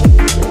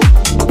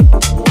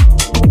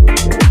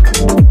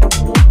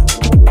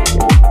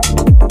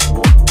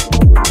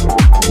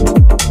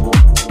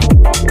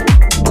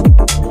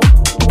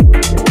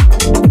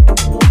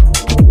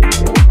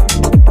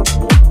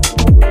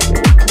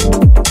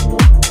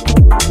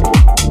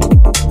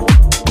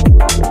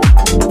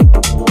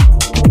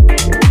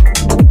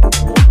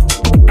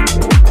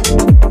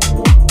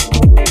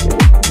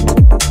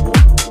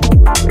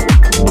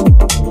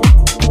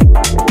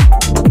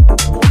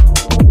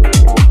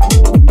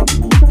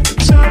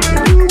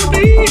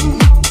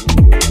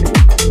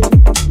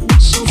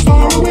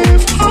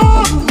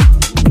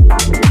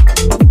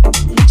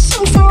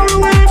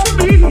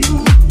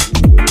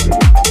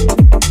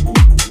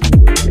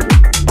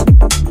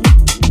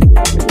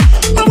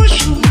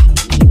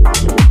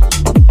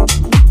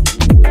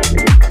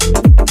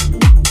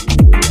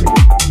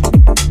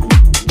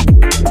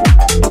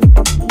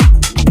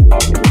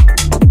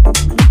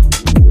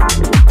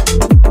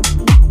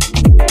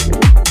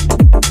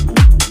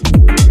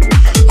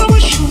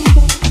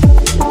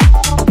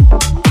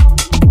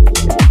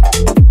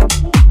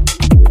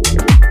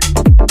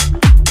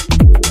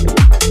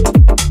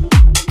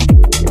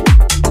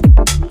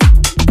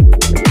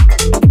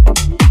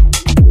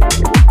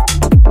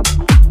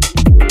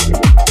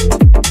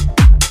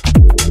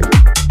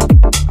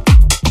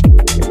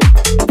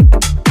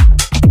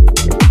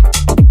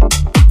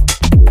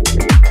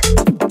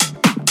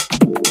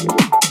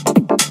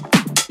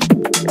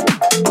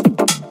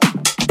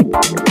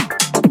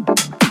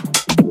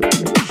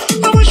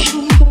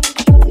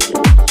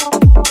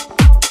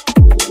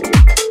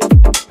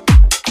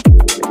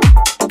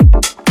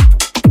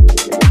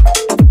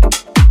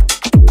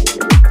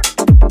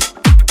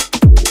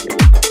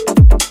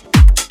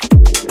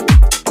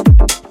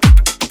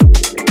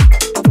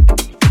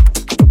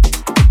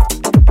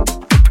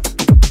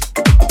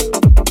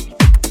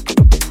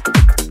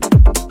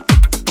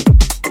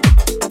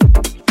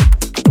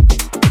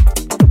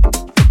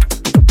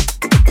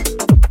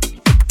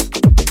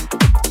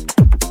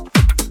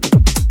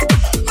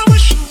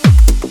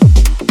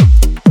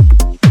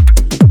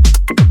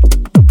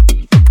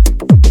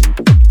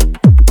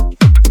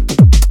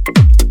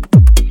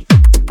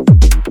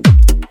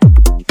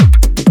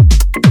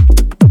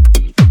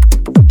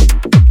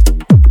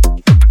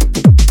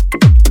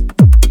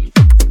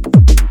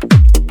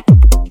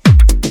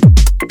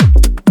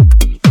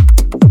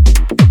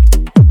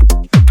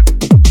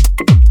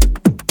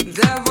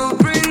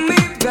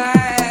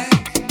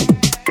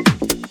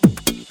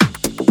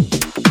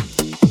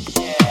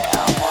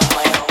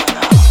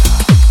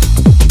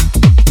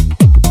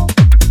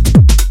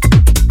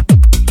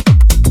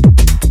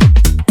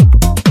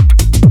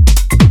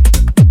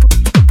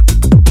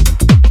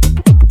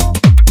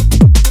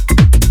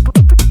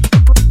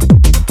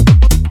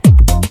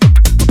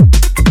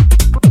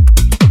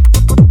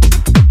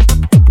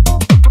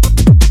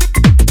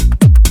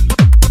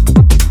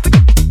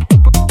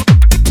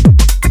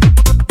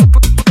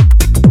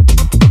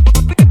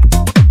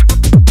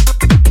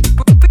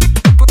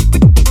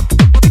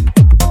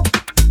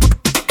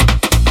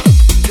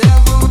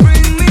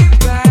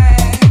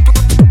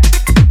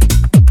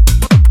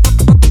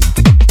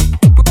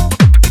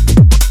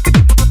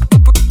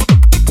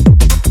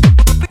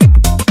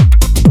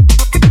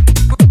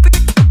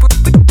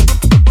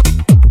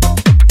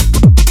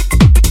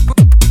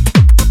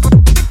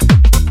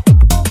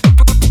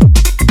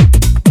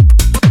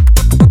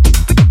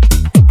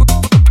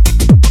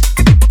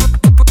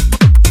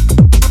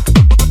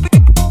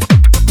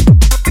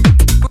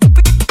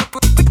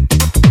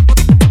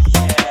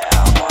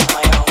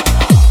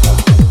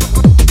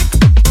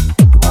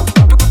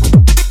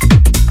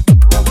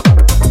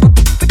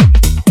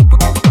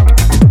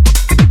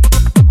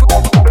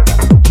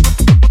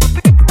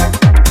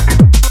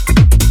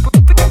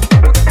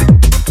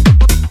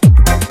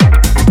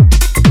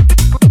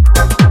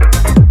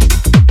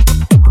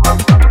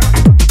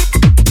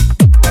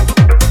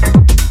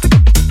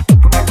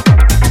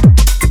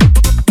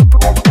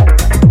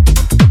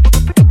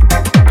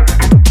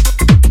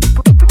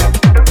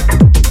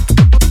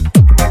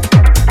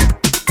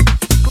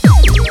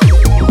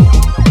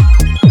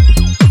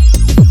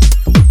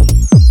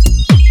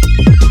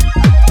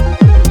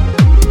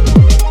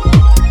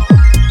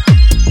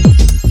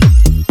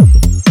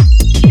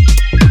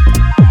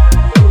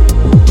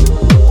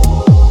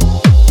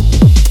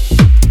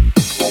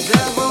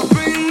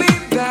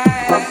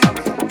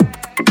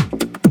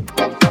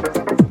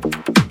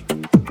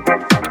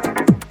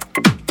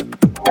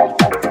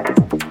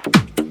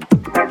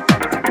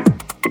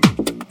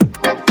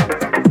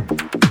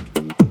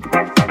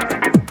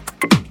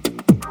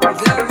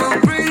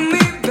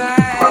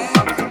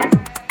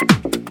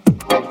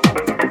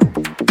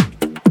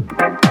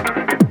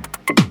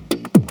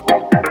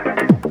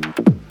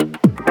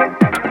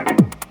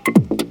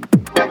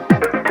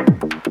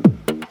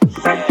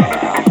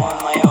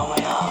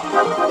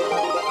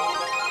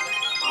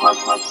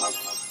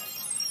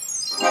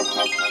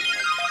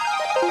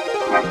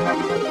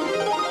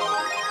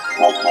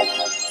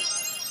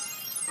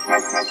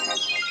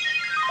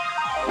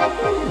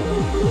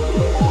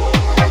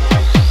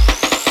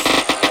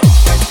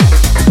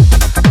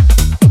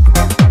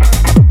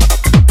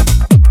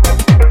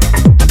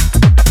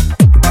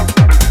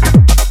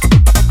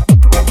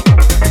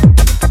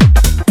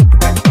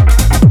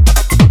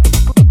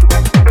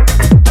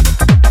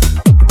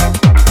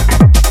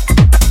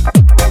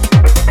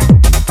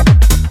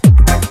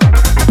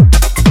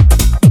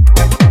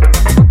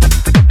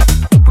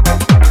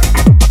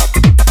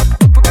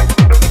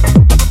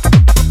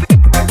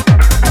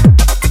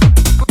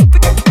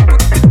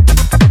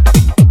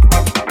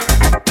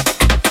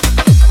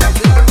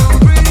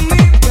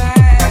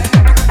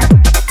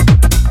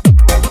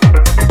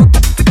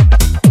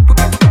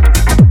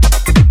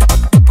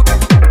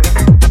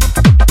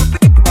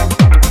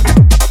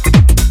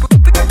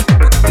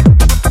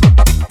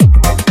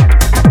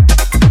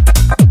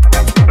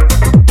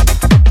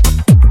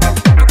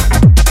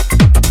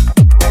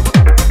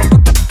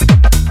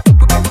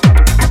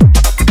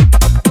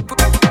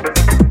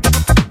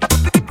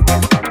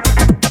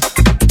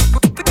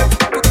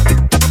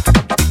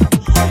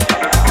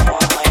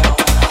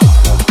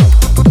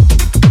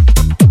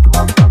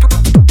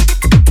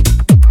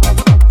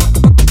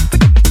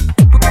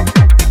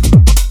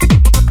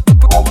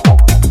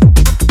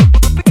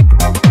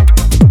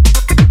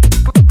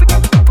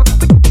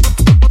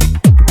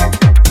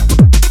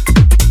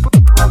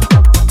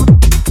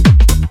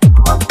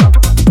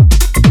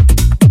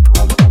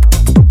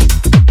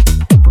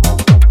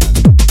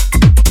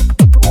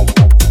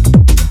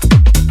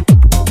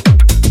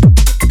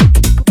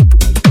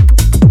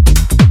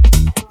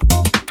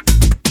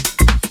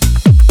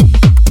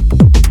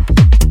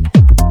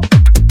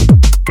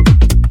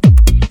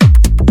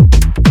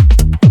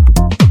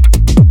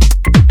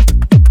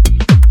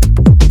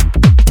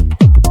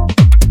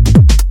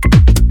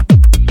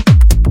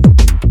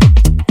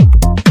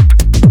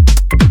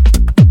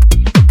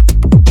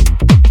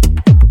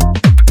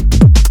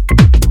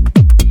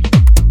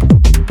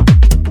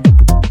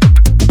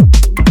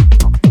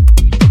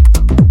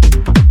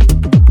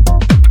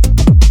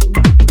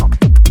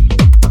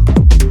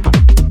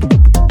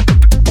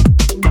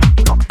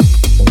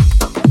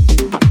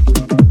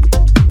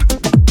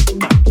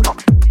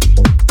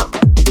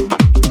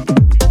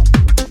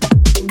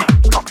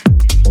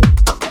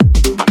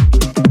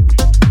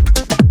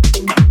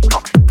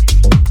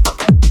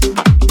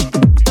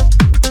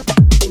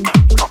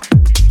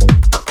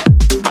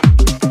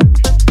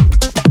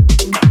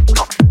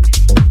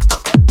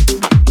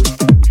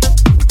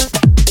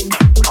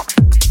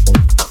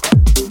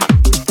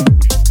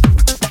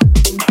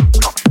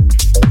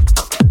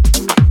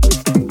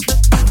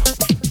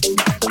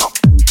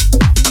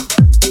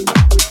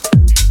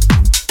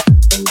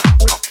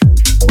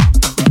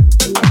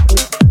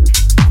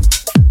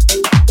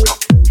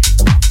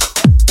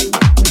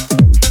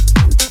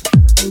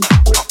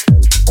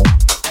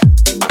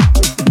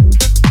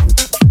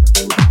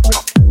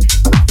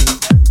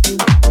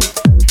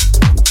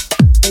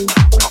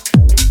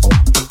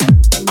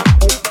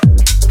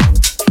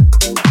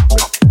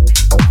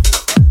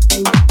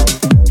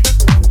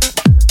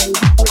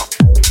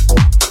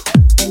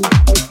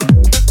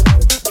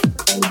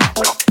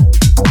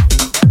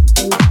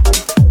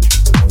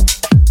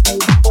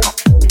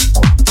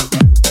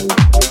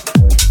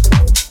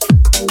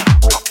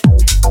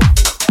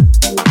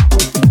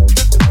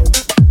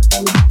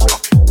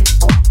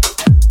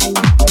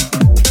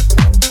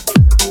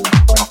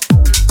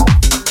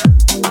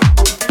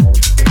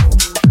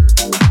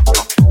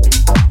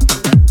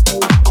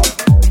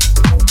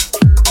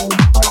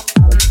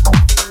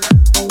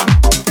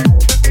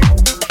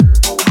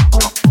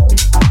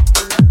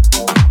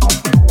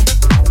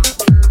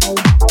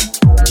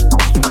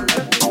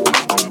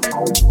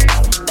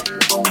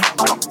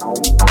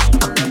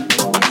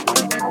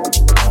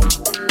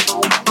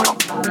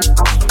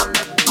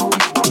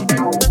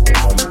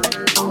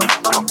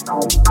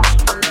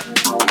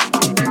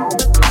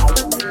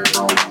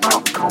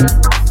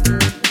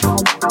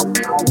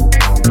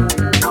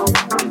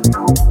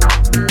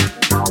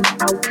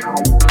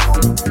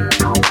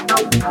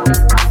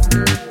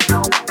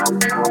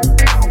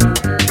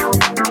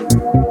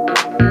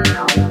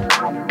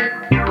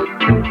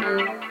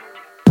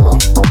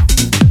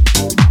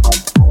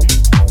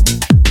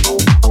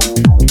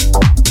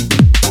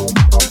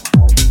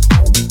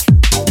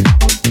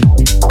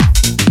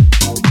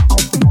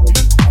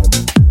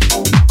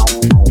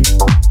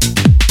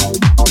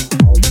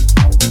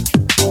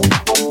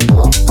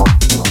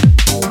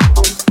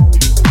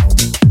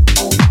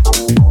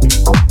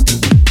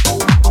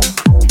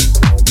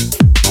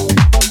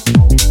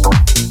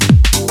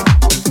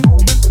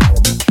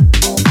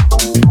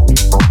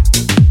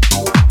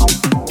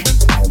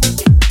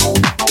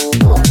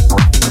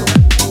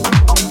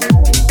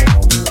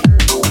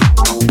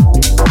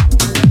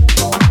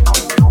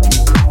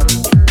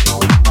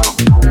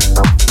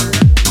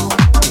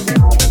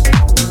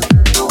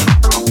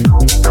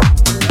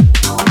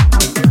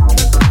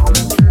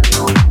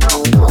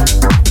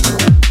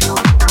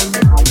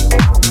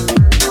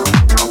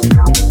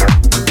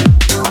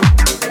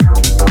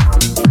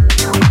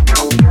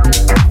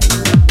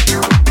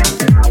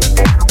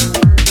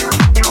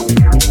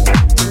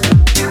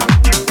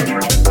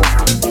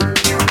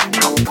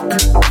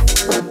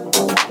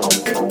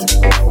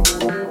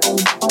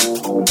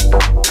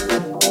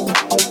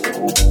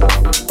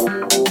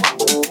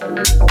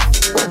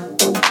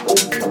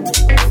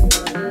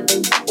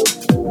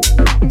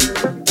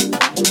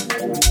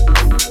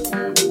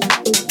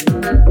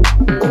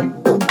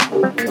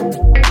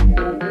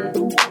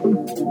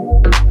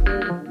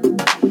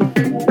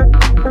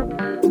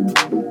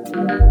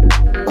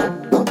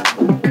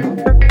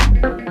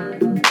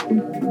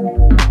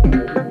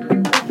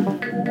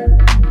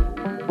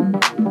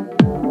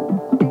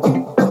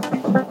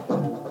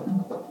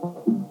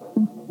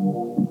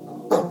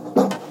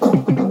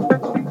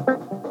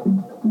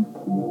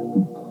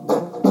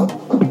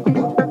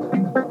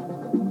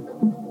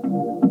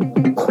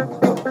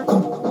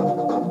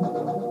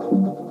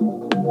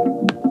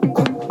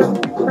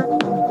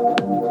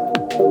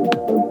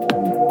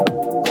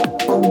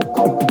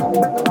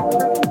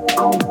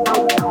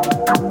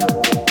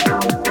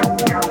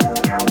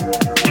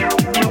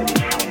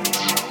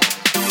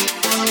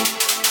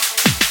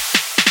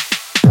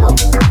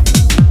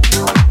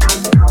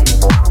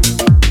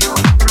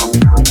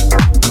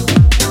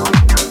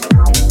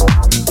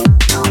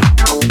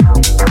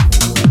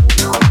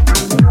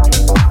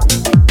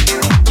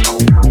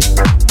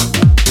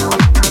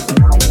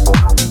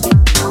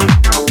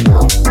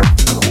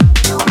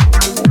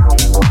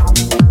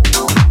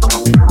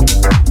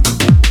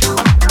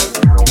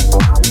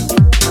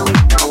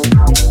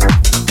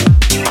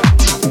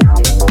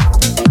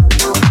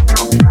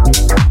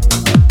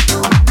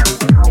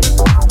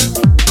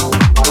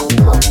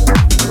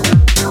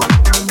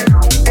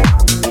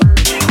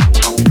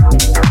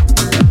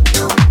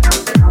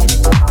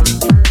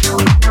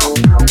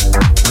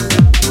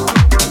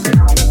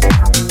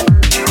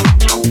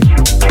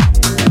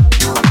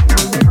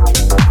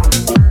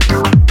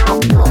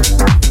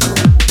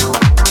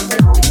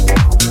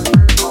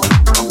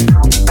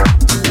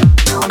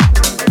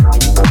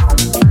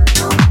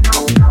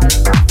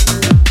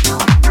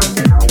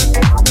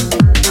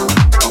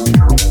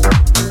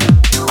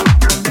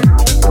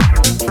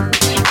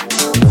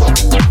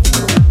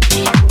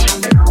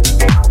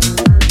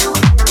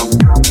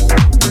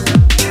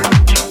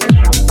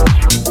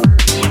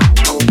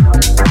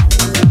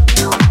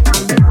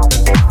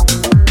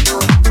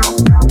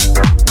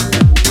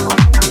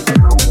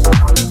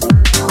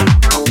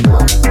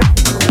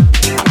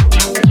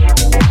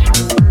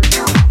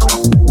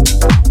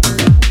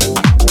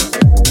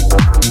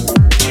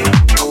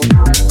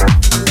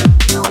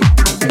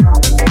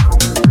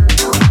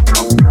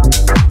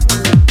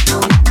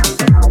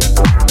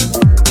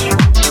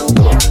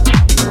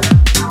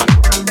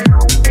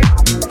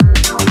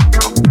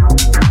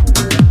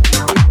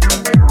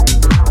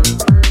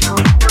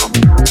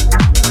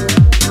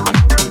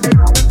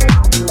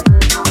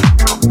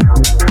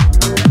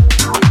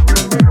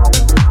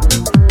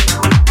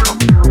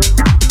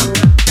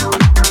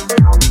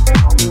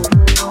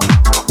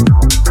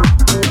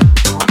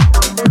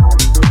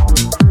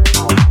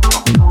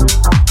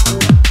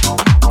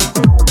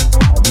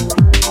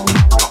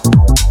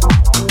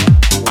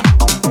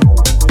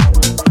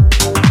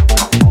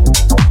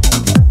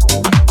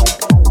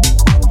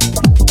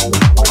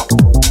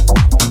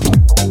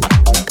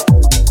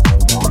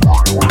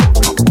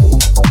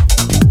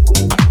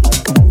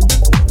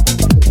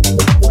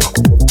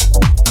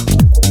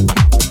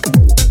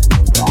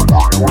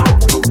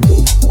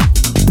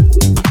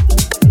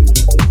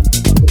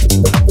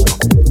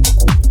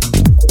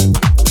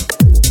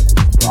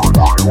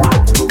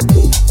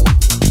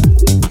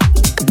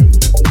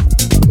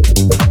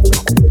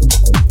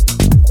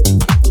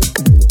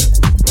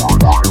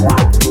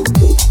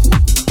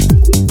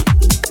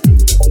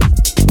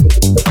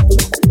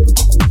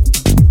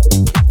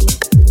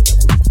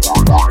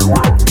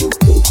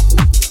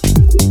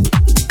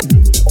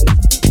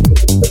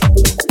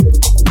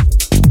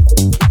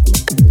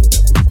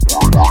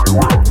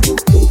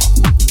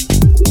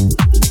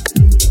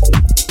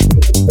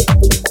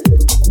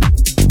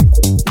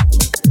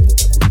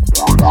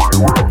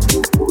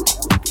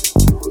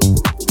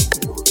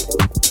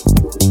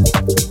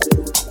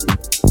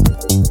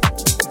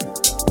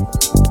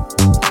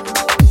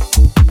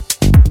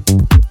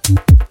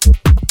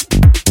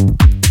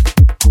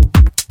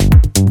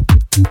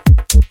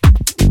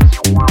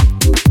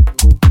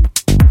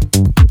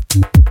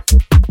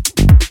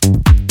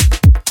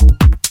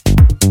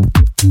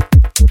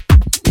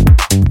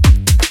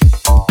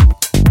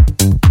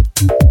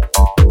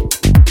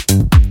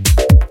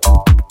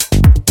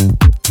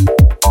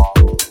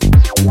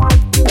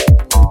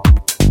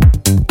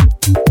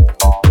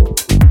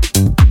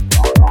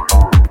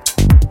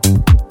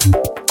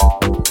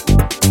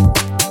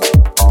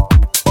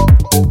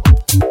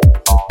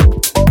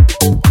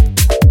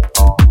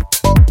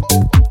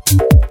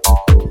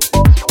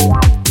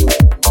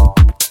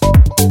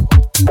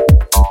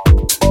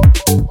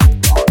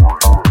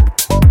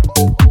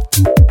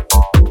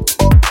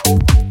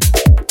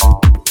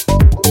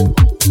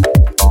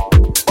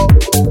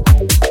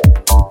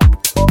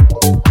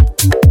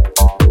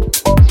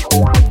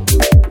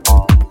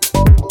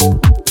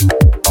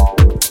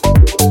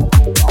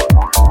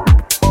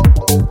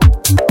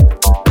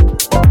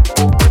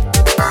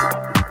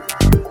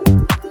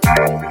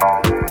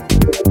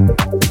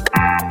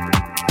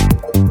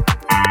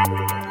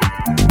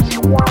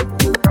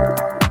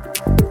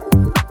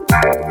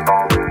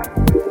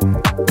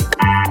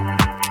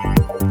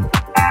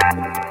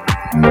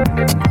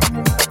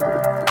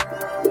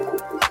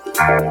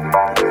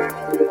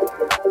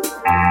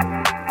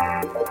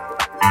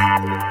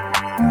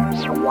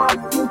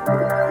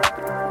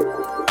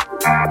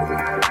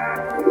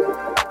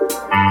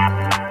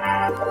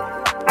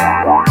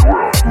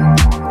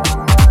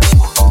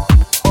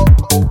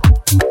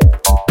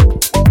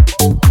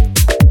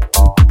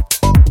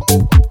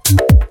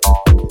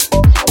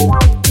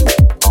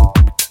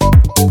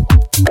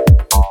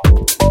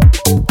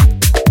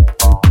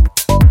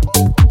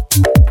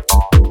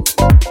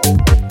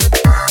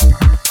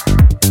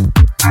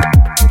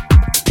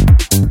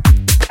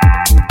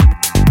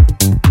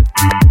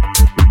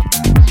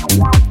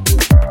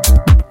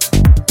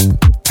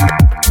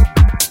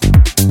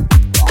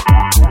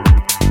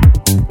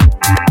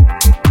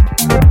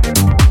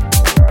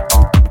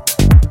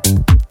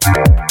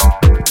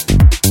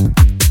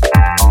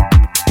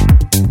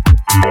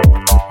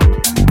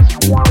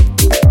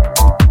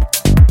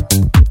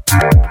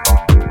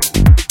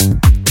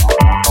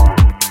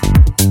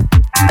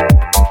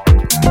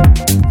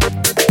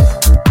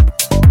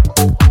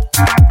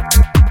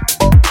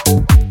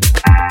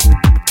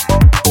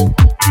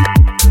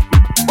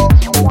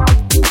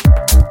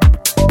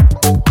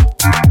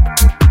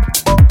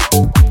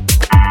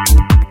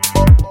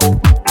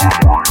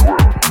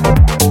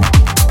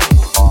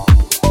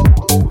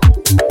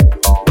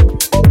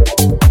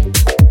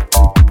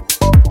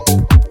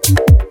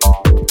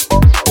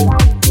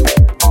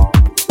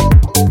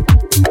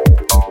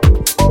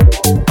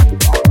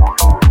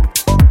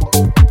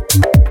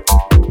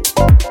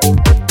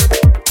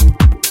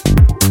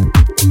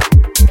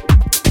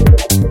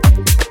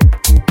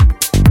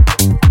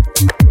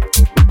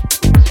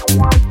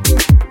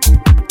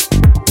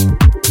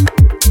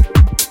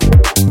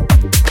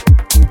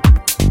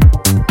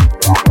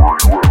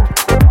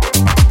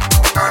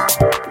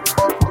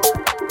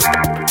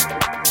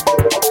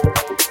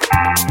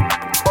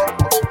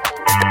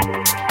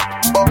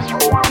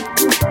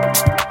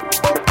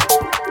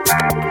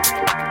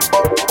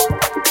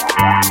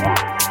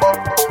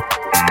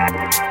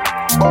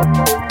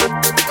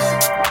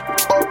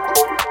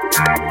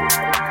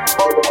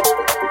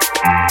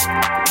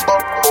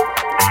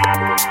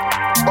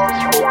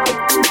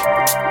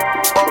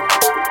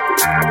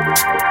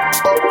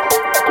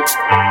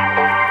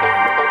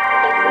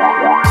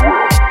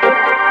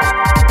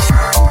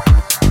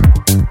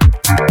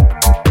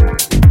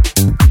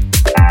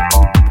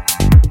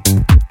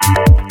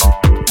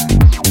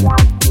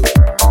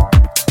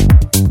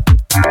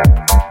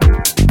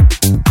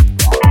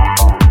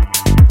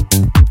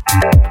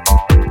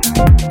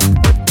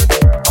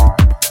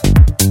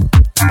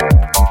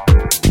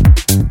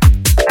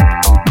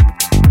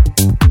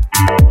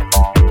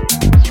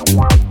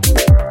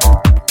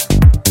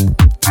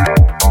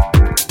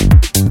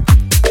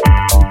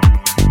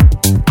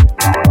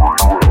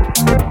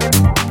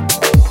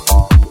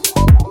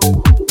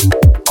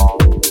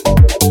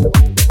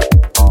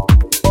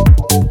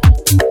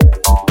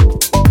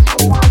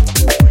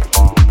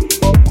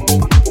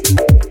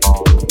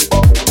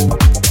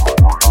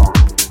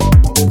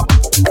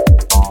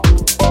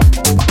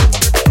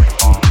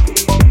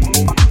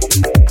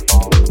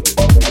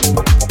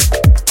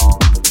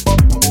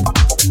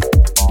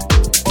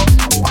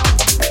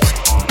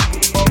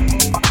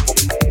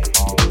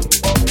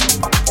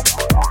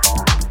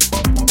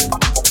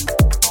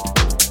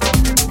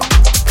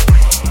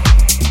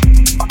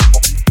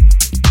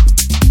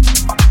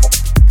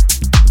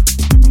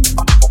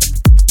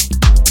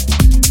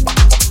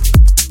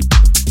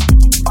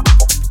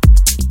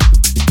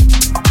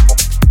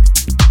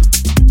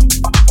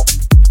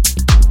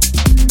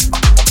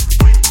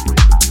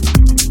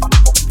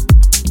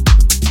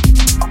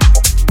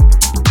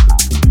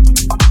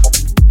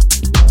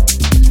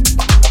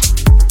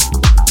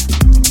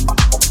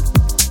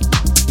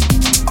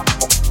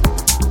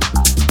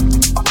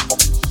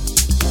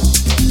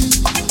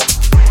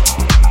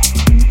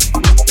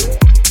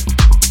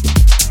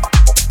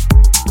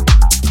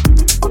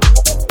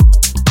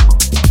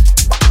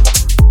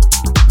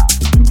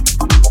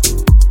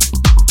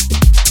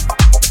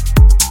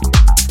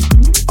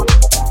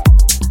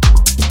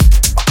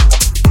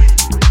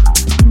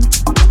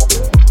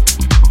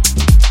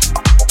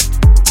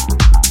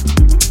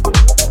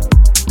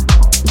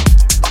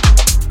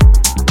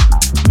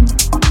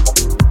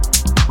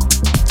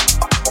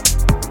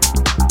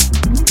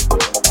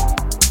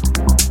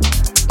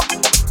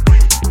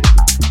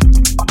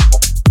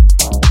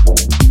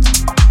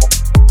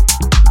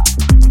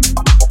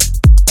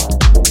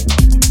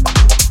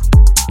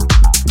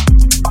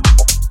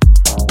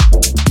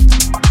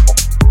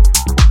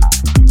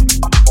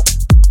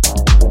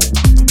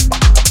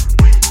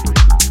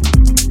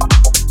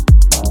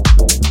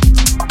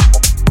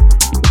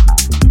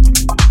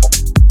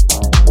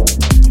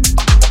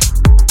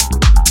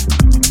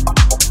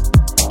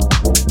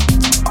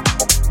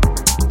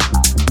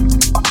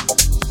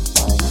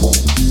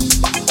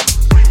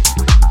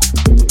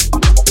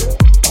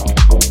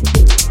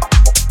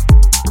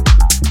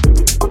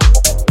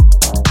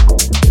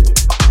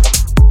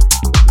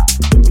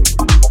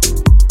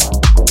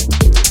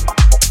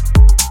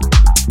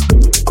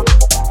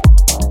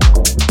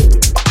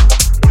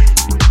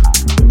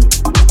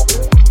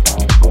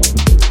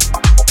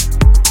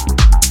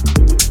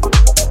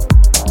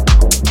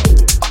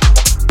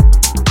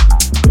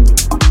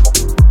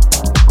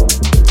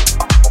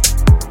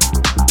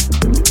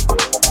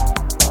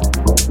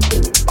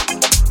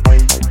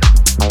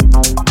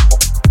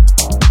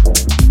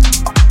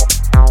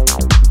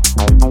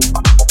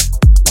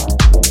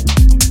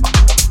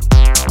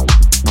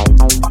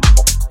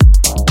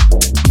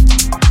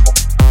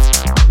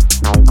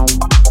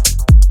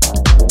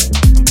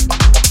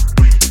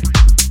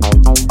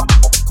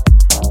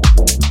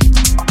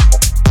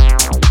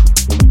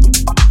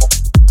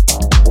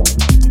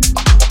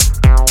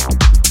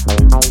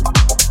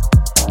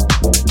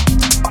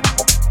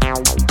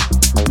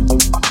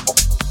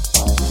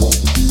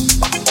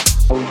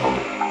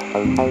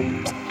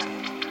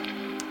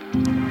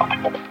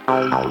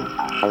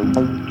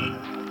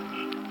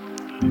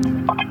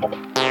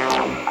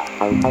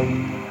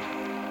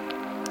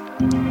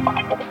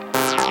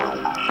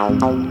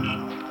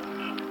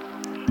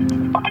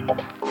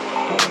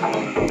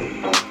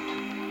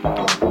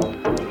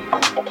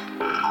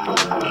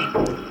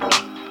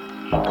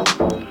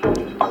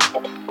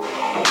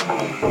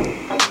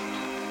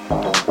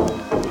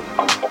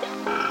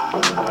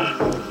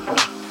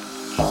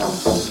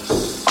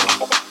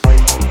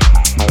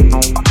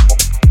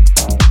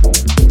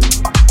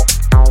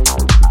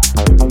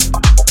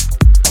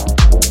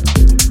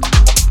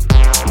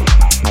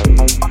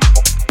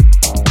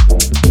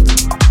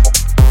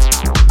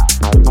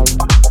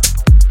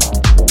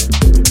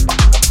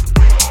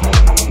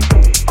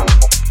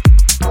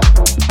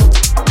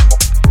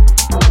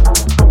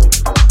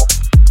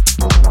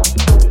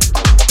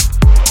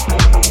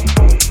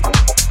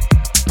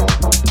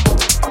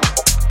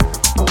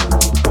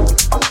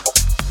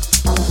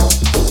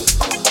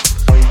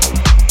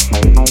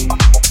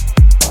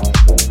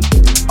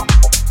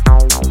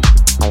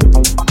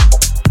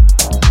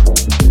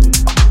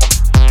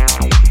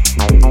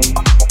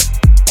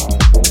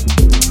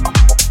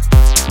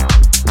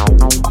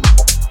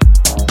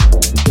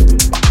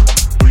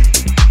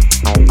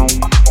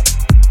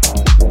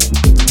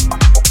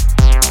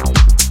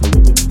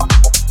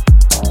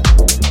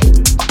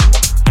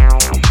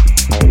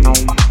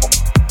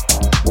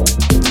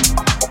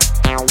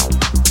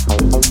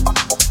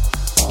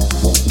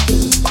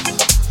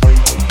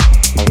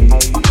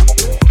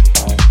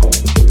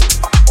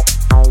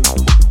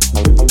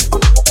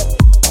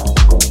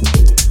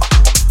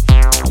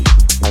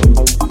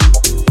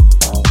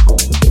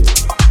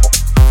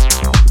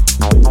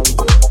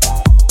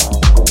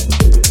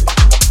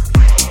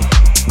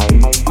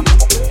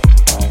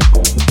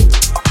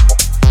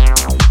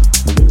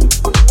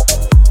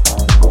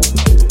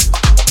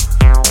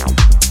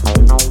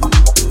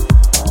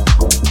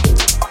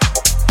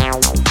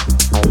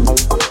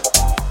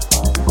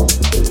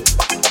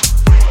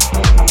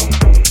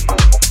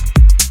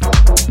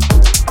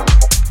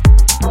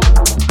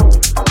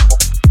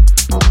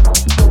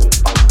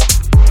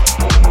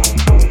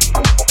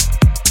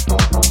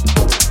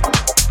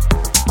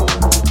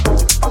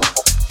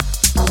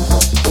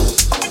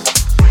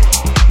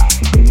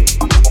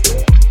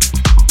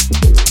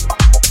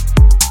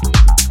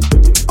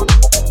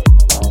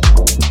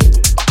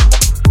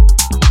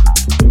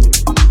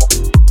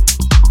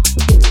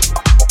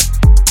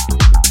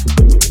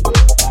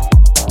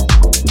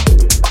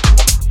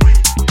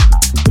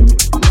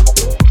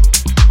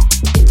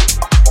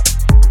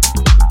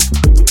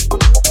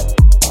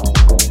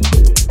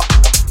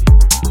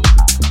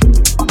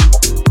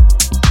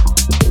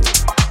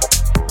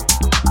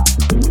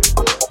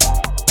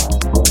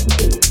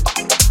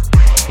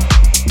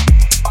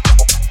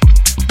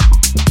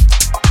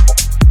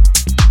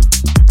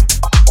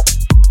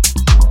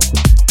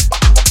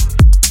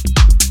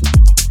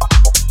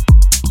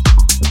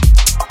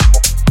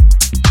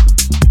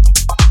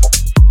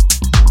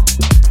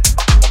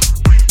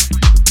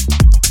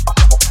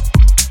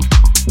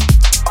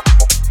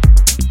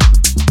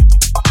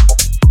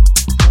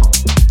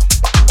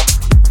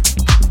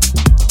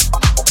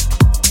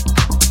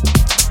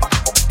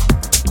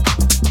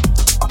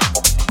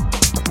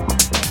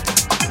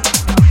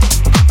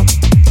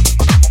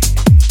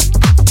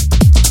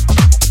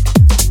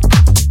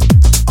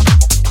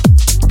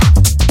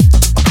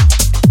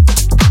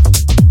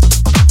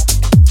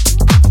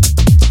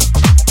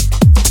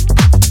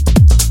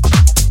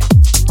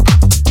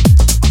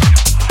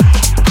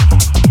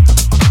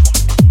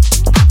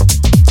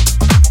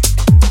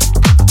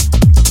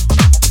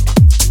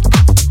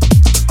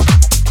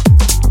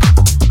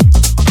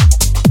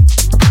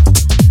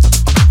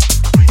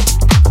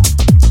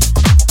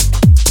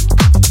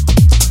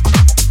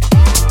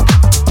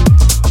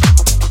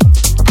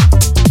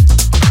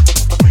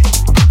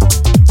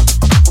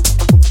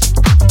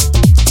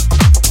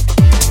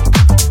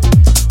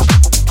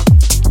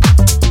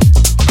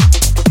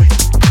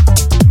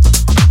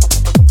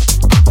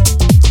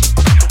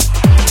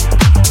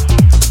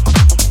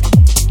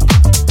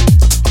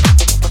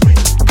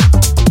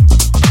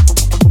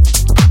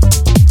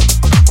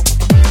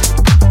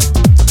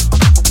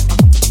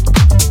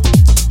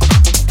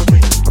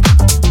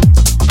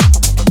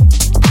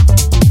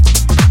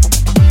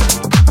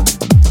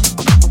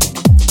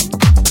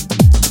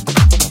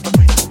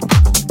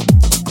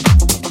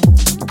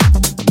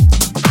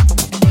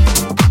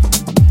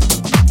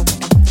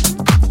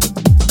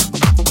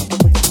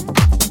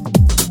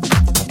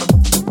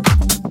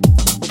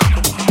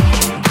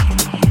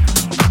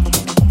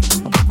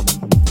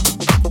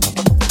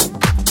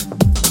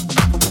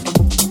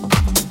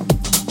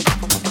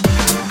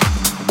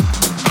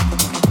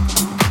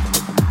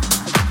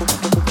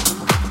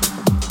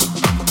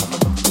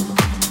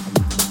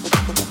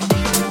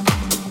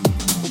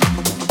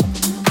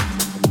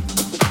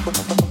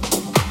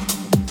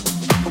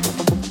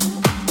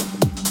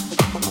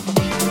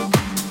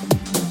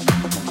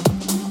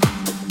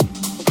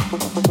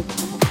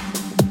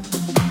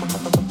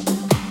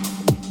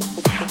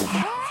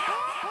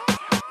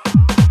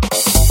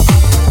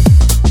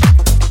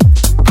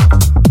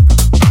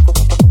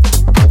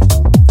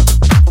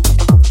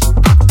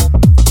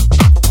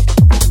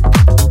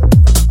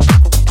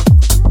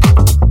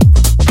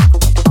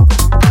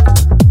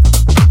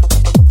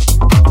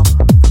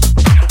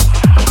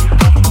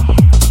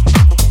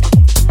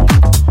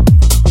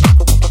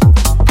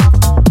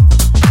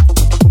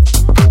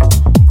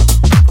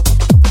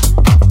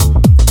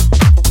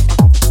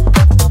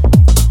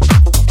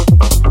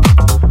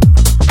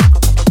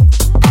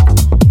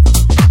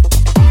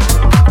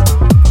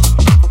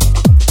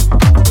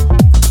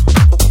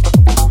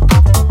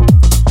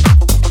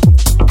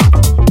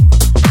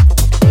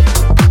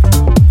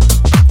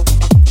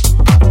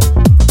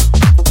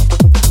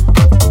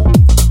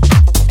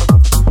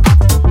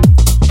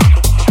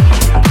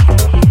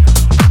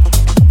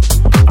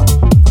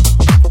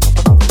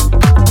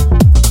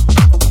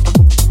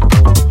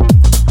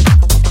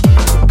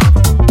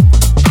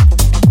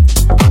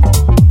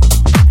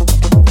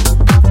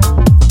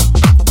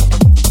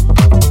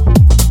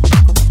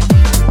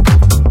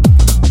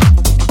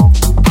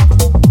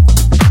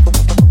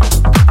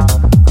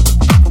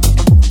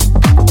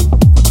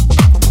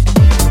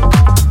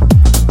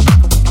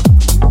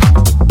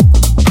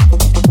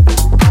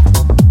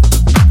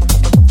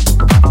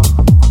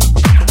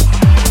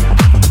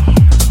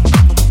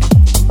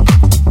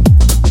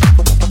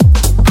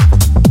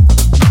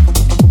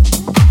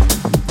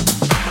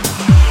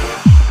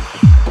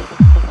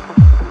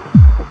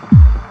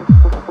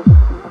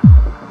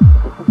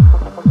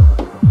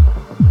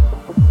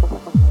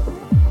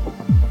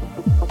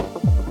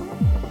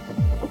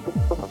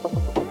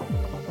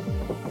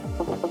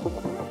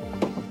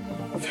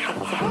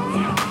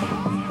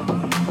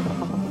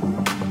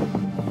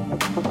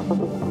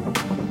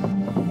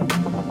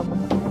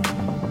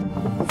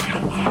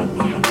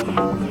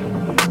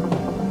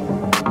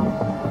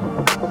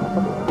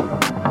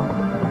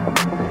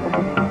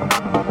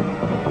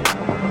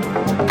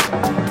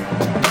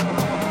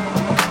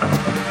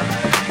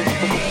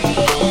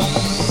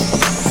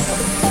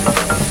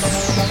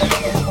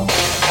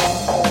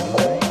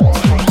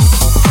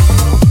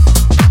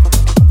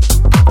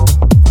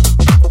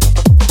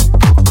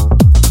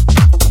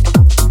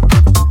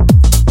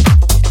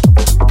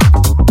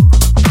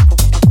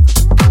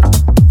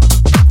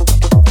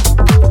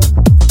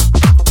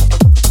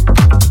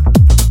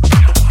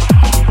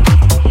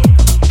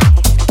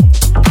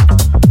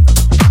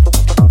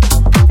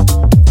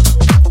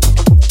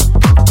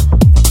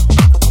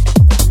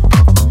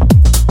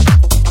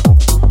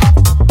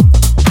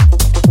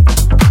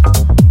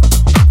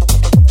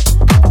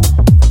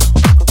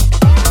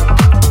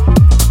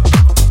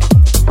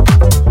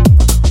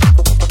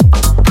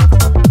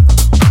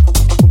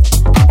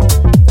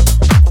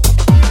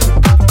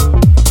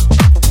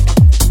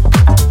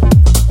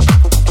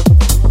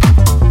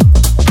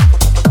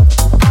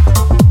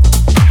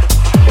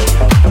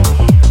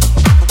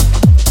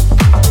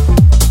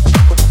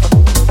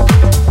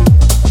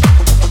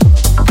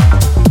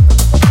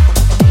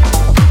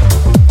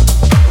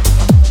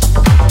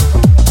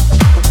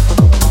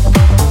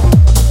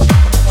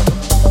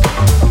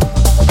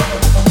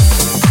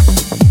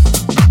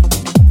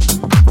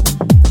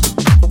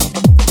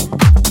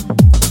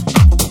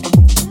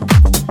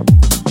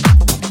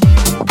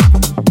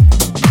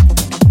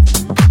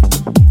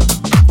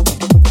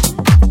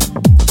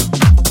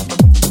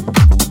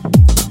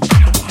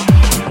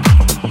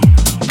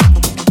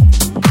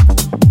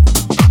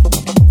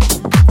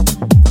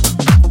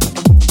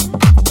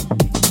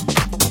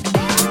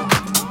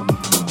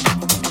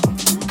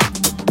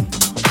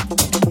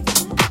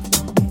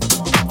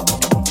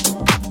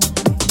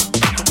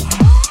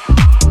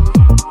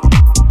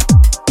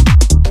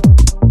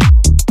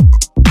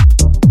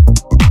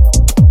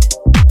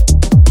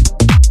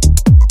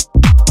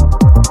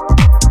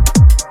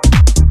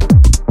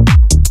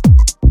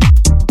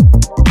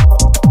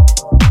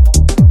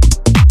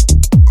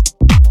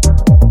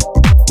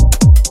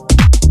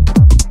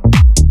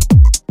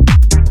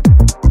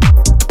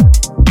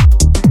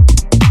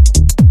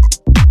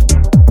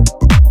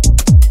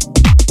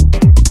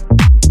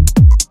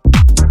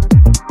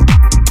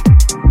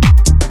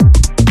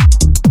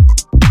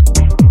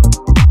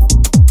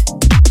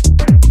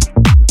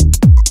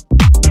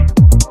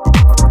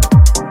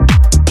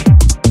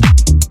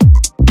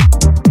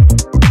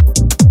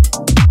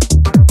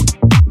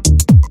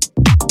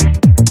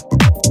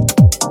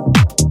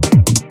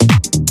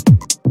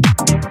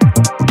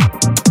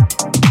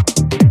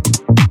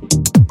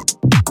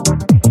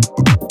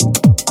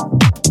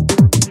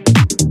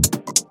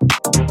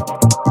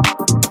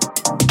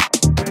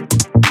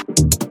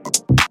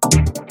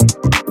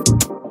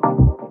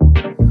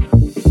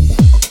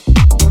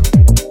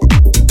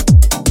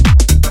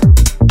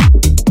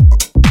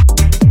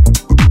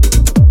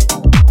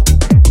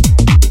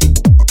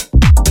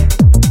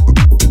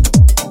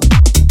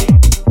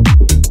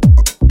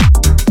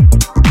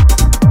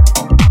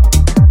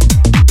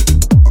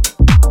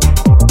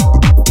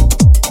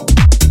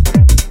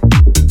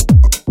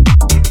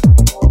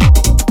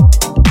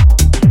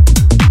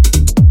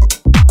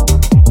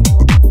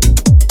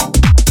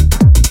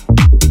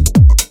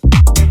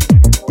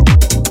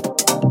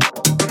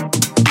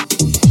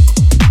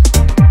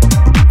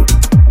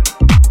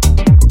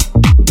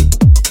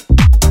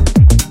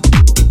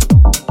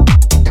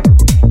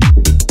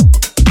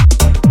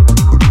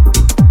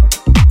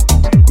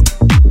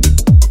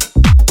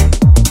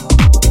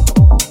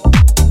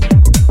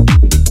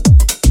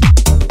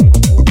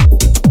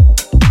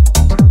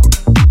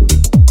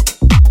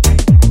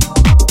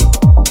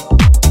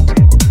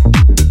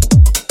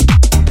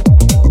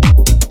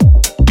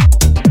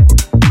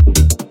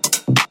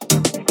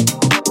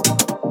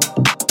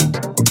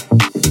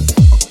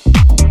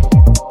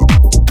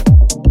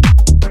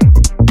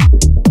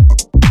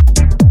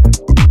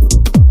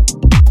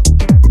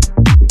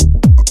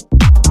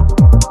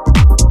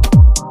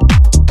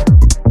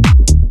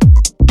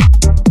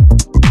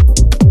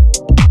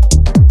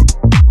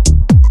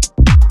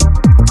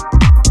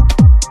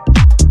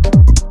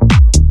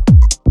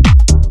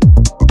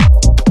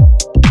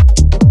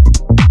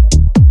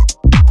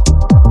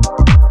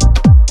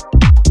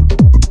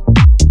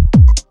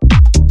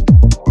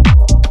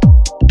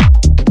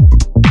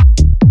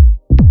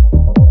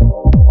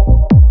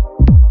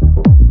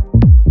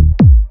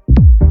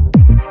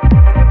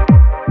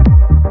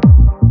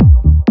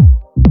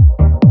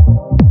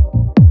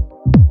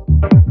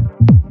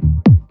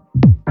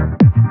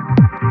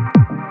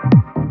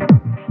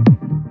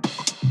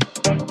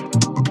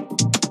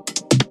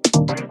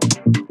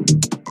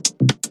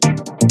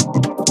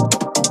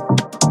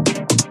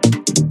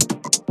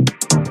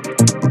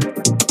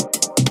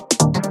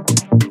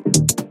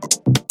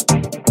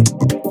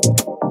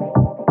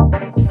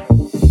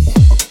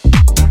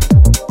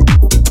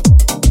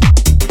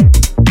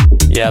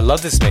 Yeah,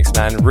 love this mix,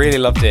 man. Really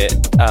loved it.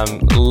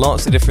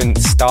 Lots of different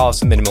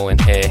styles of minimal in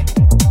here.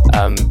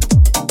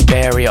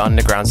 Very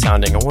underground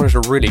sounding. I wanted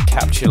to really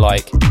capture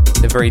like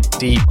the very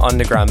deep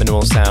underground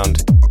minimal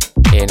sound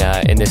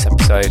in this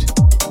episode,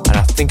 and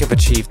I think I've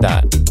achieved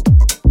that.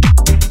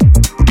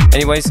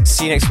 Anyways,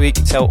 see you next week.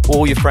 Tell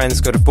all your friends.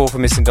 Go to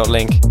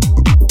fallformissing.link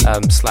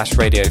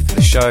 /radio for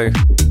the show.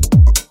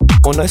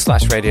 Or no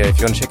 /radio if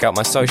you want to check out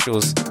my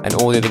socials and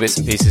all the other bits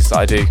and pieces that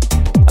I do.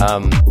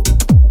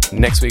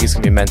 Next week is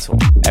going to be mental.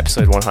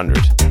 Episode 100.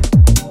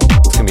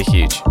 It's going to be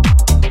huge.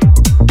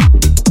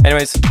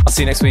 Anyways, I'll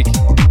see you next week.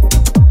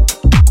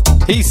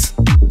 Peace.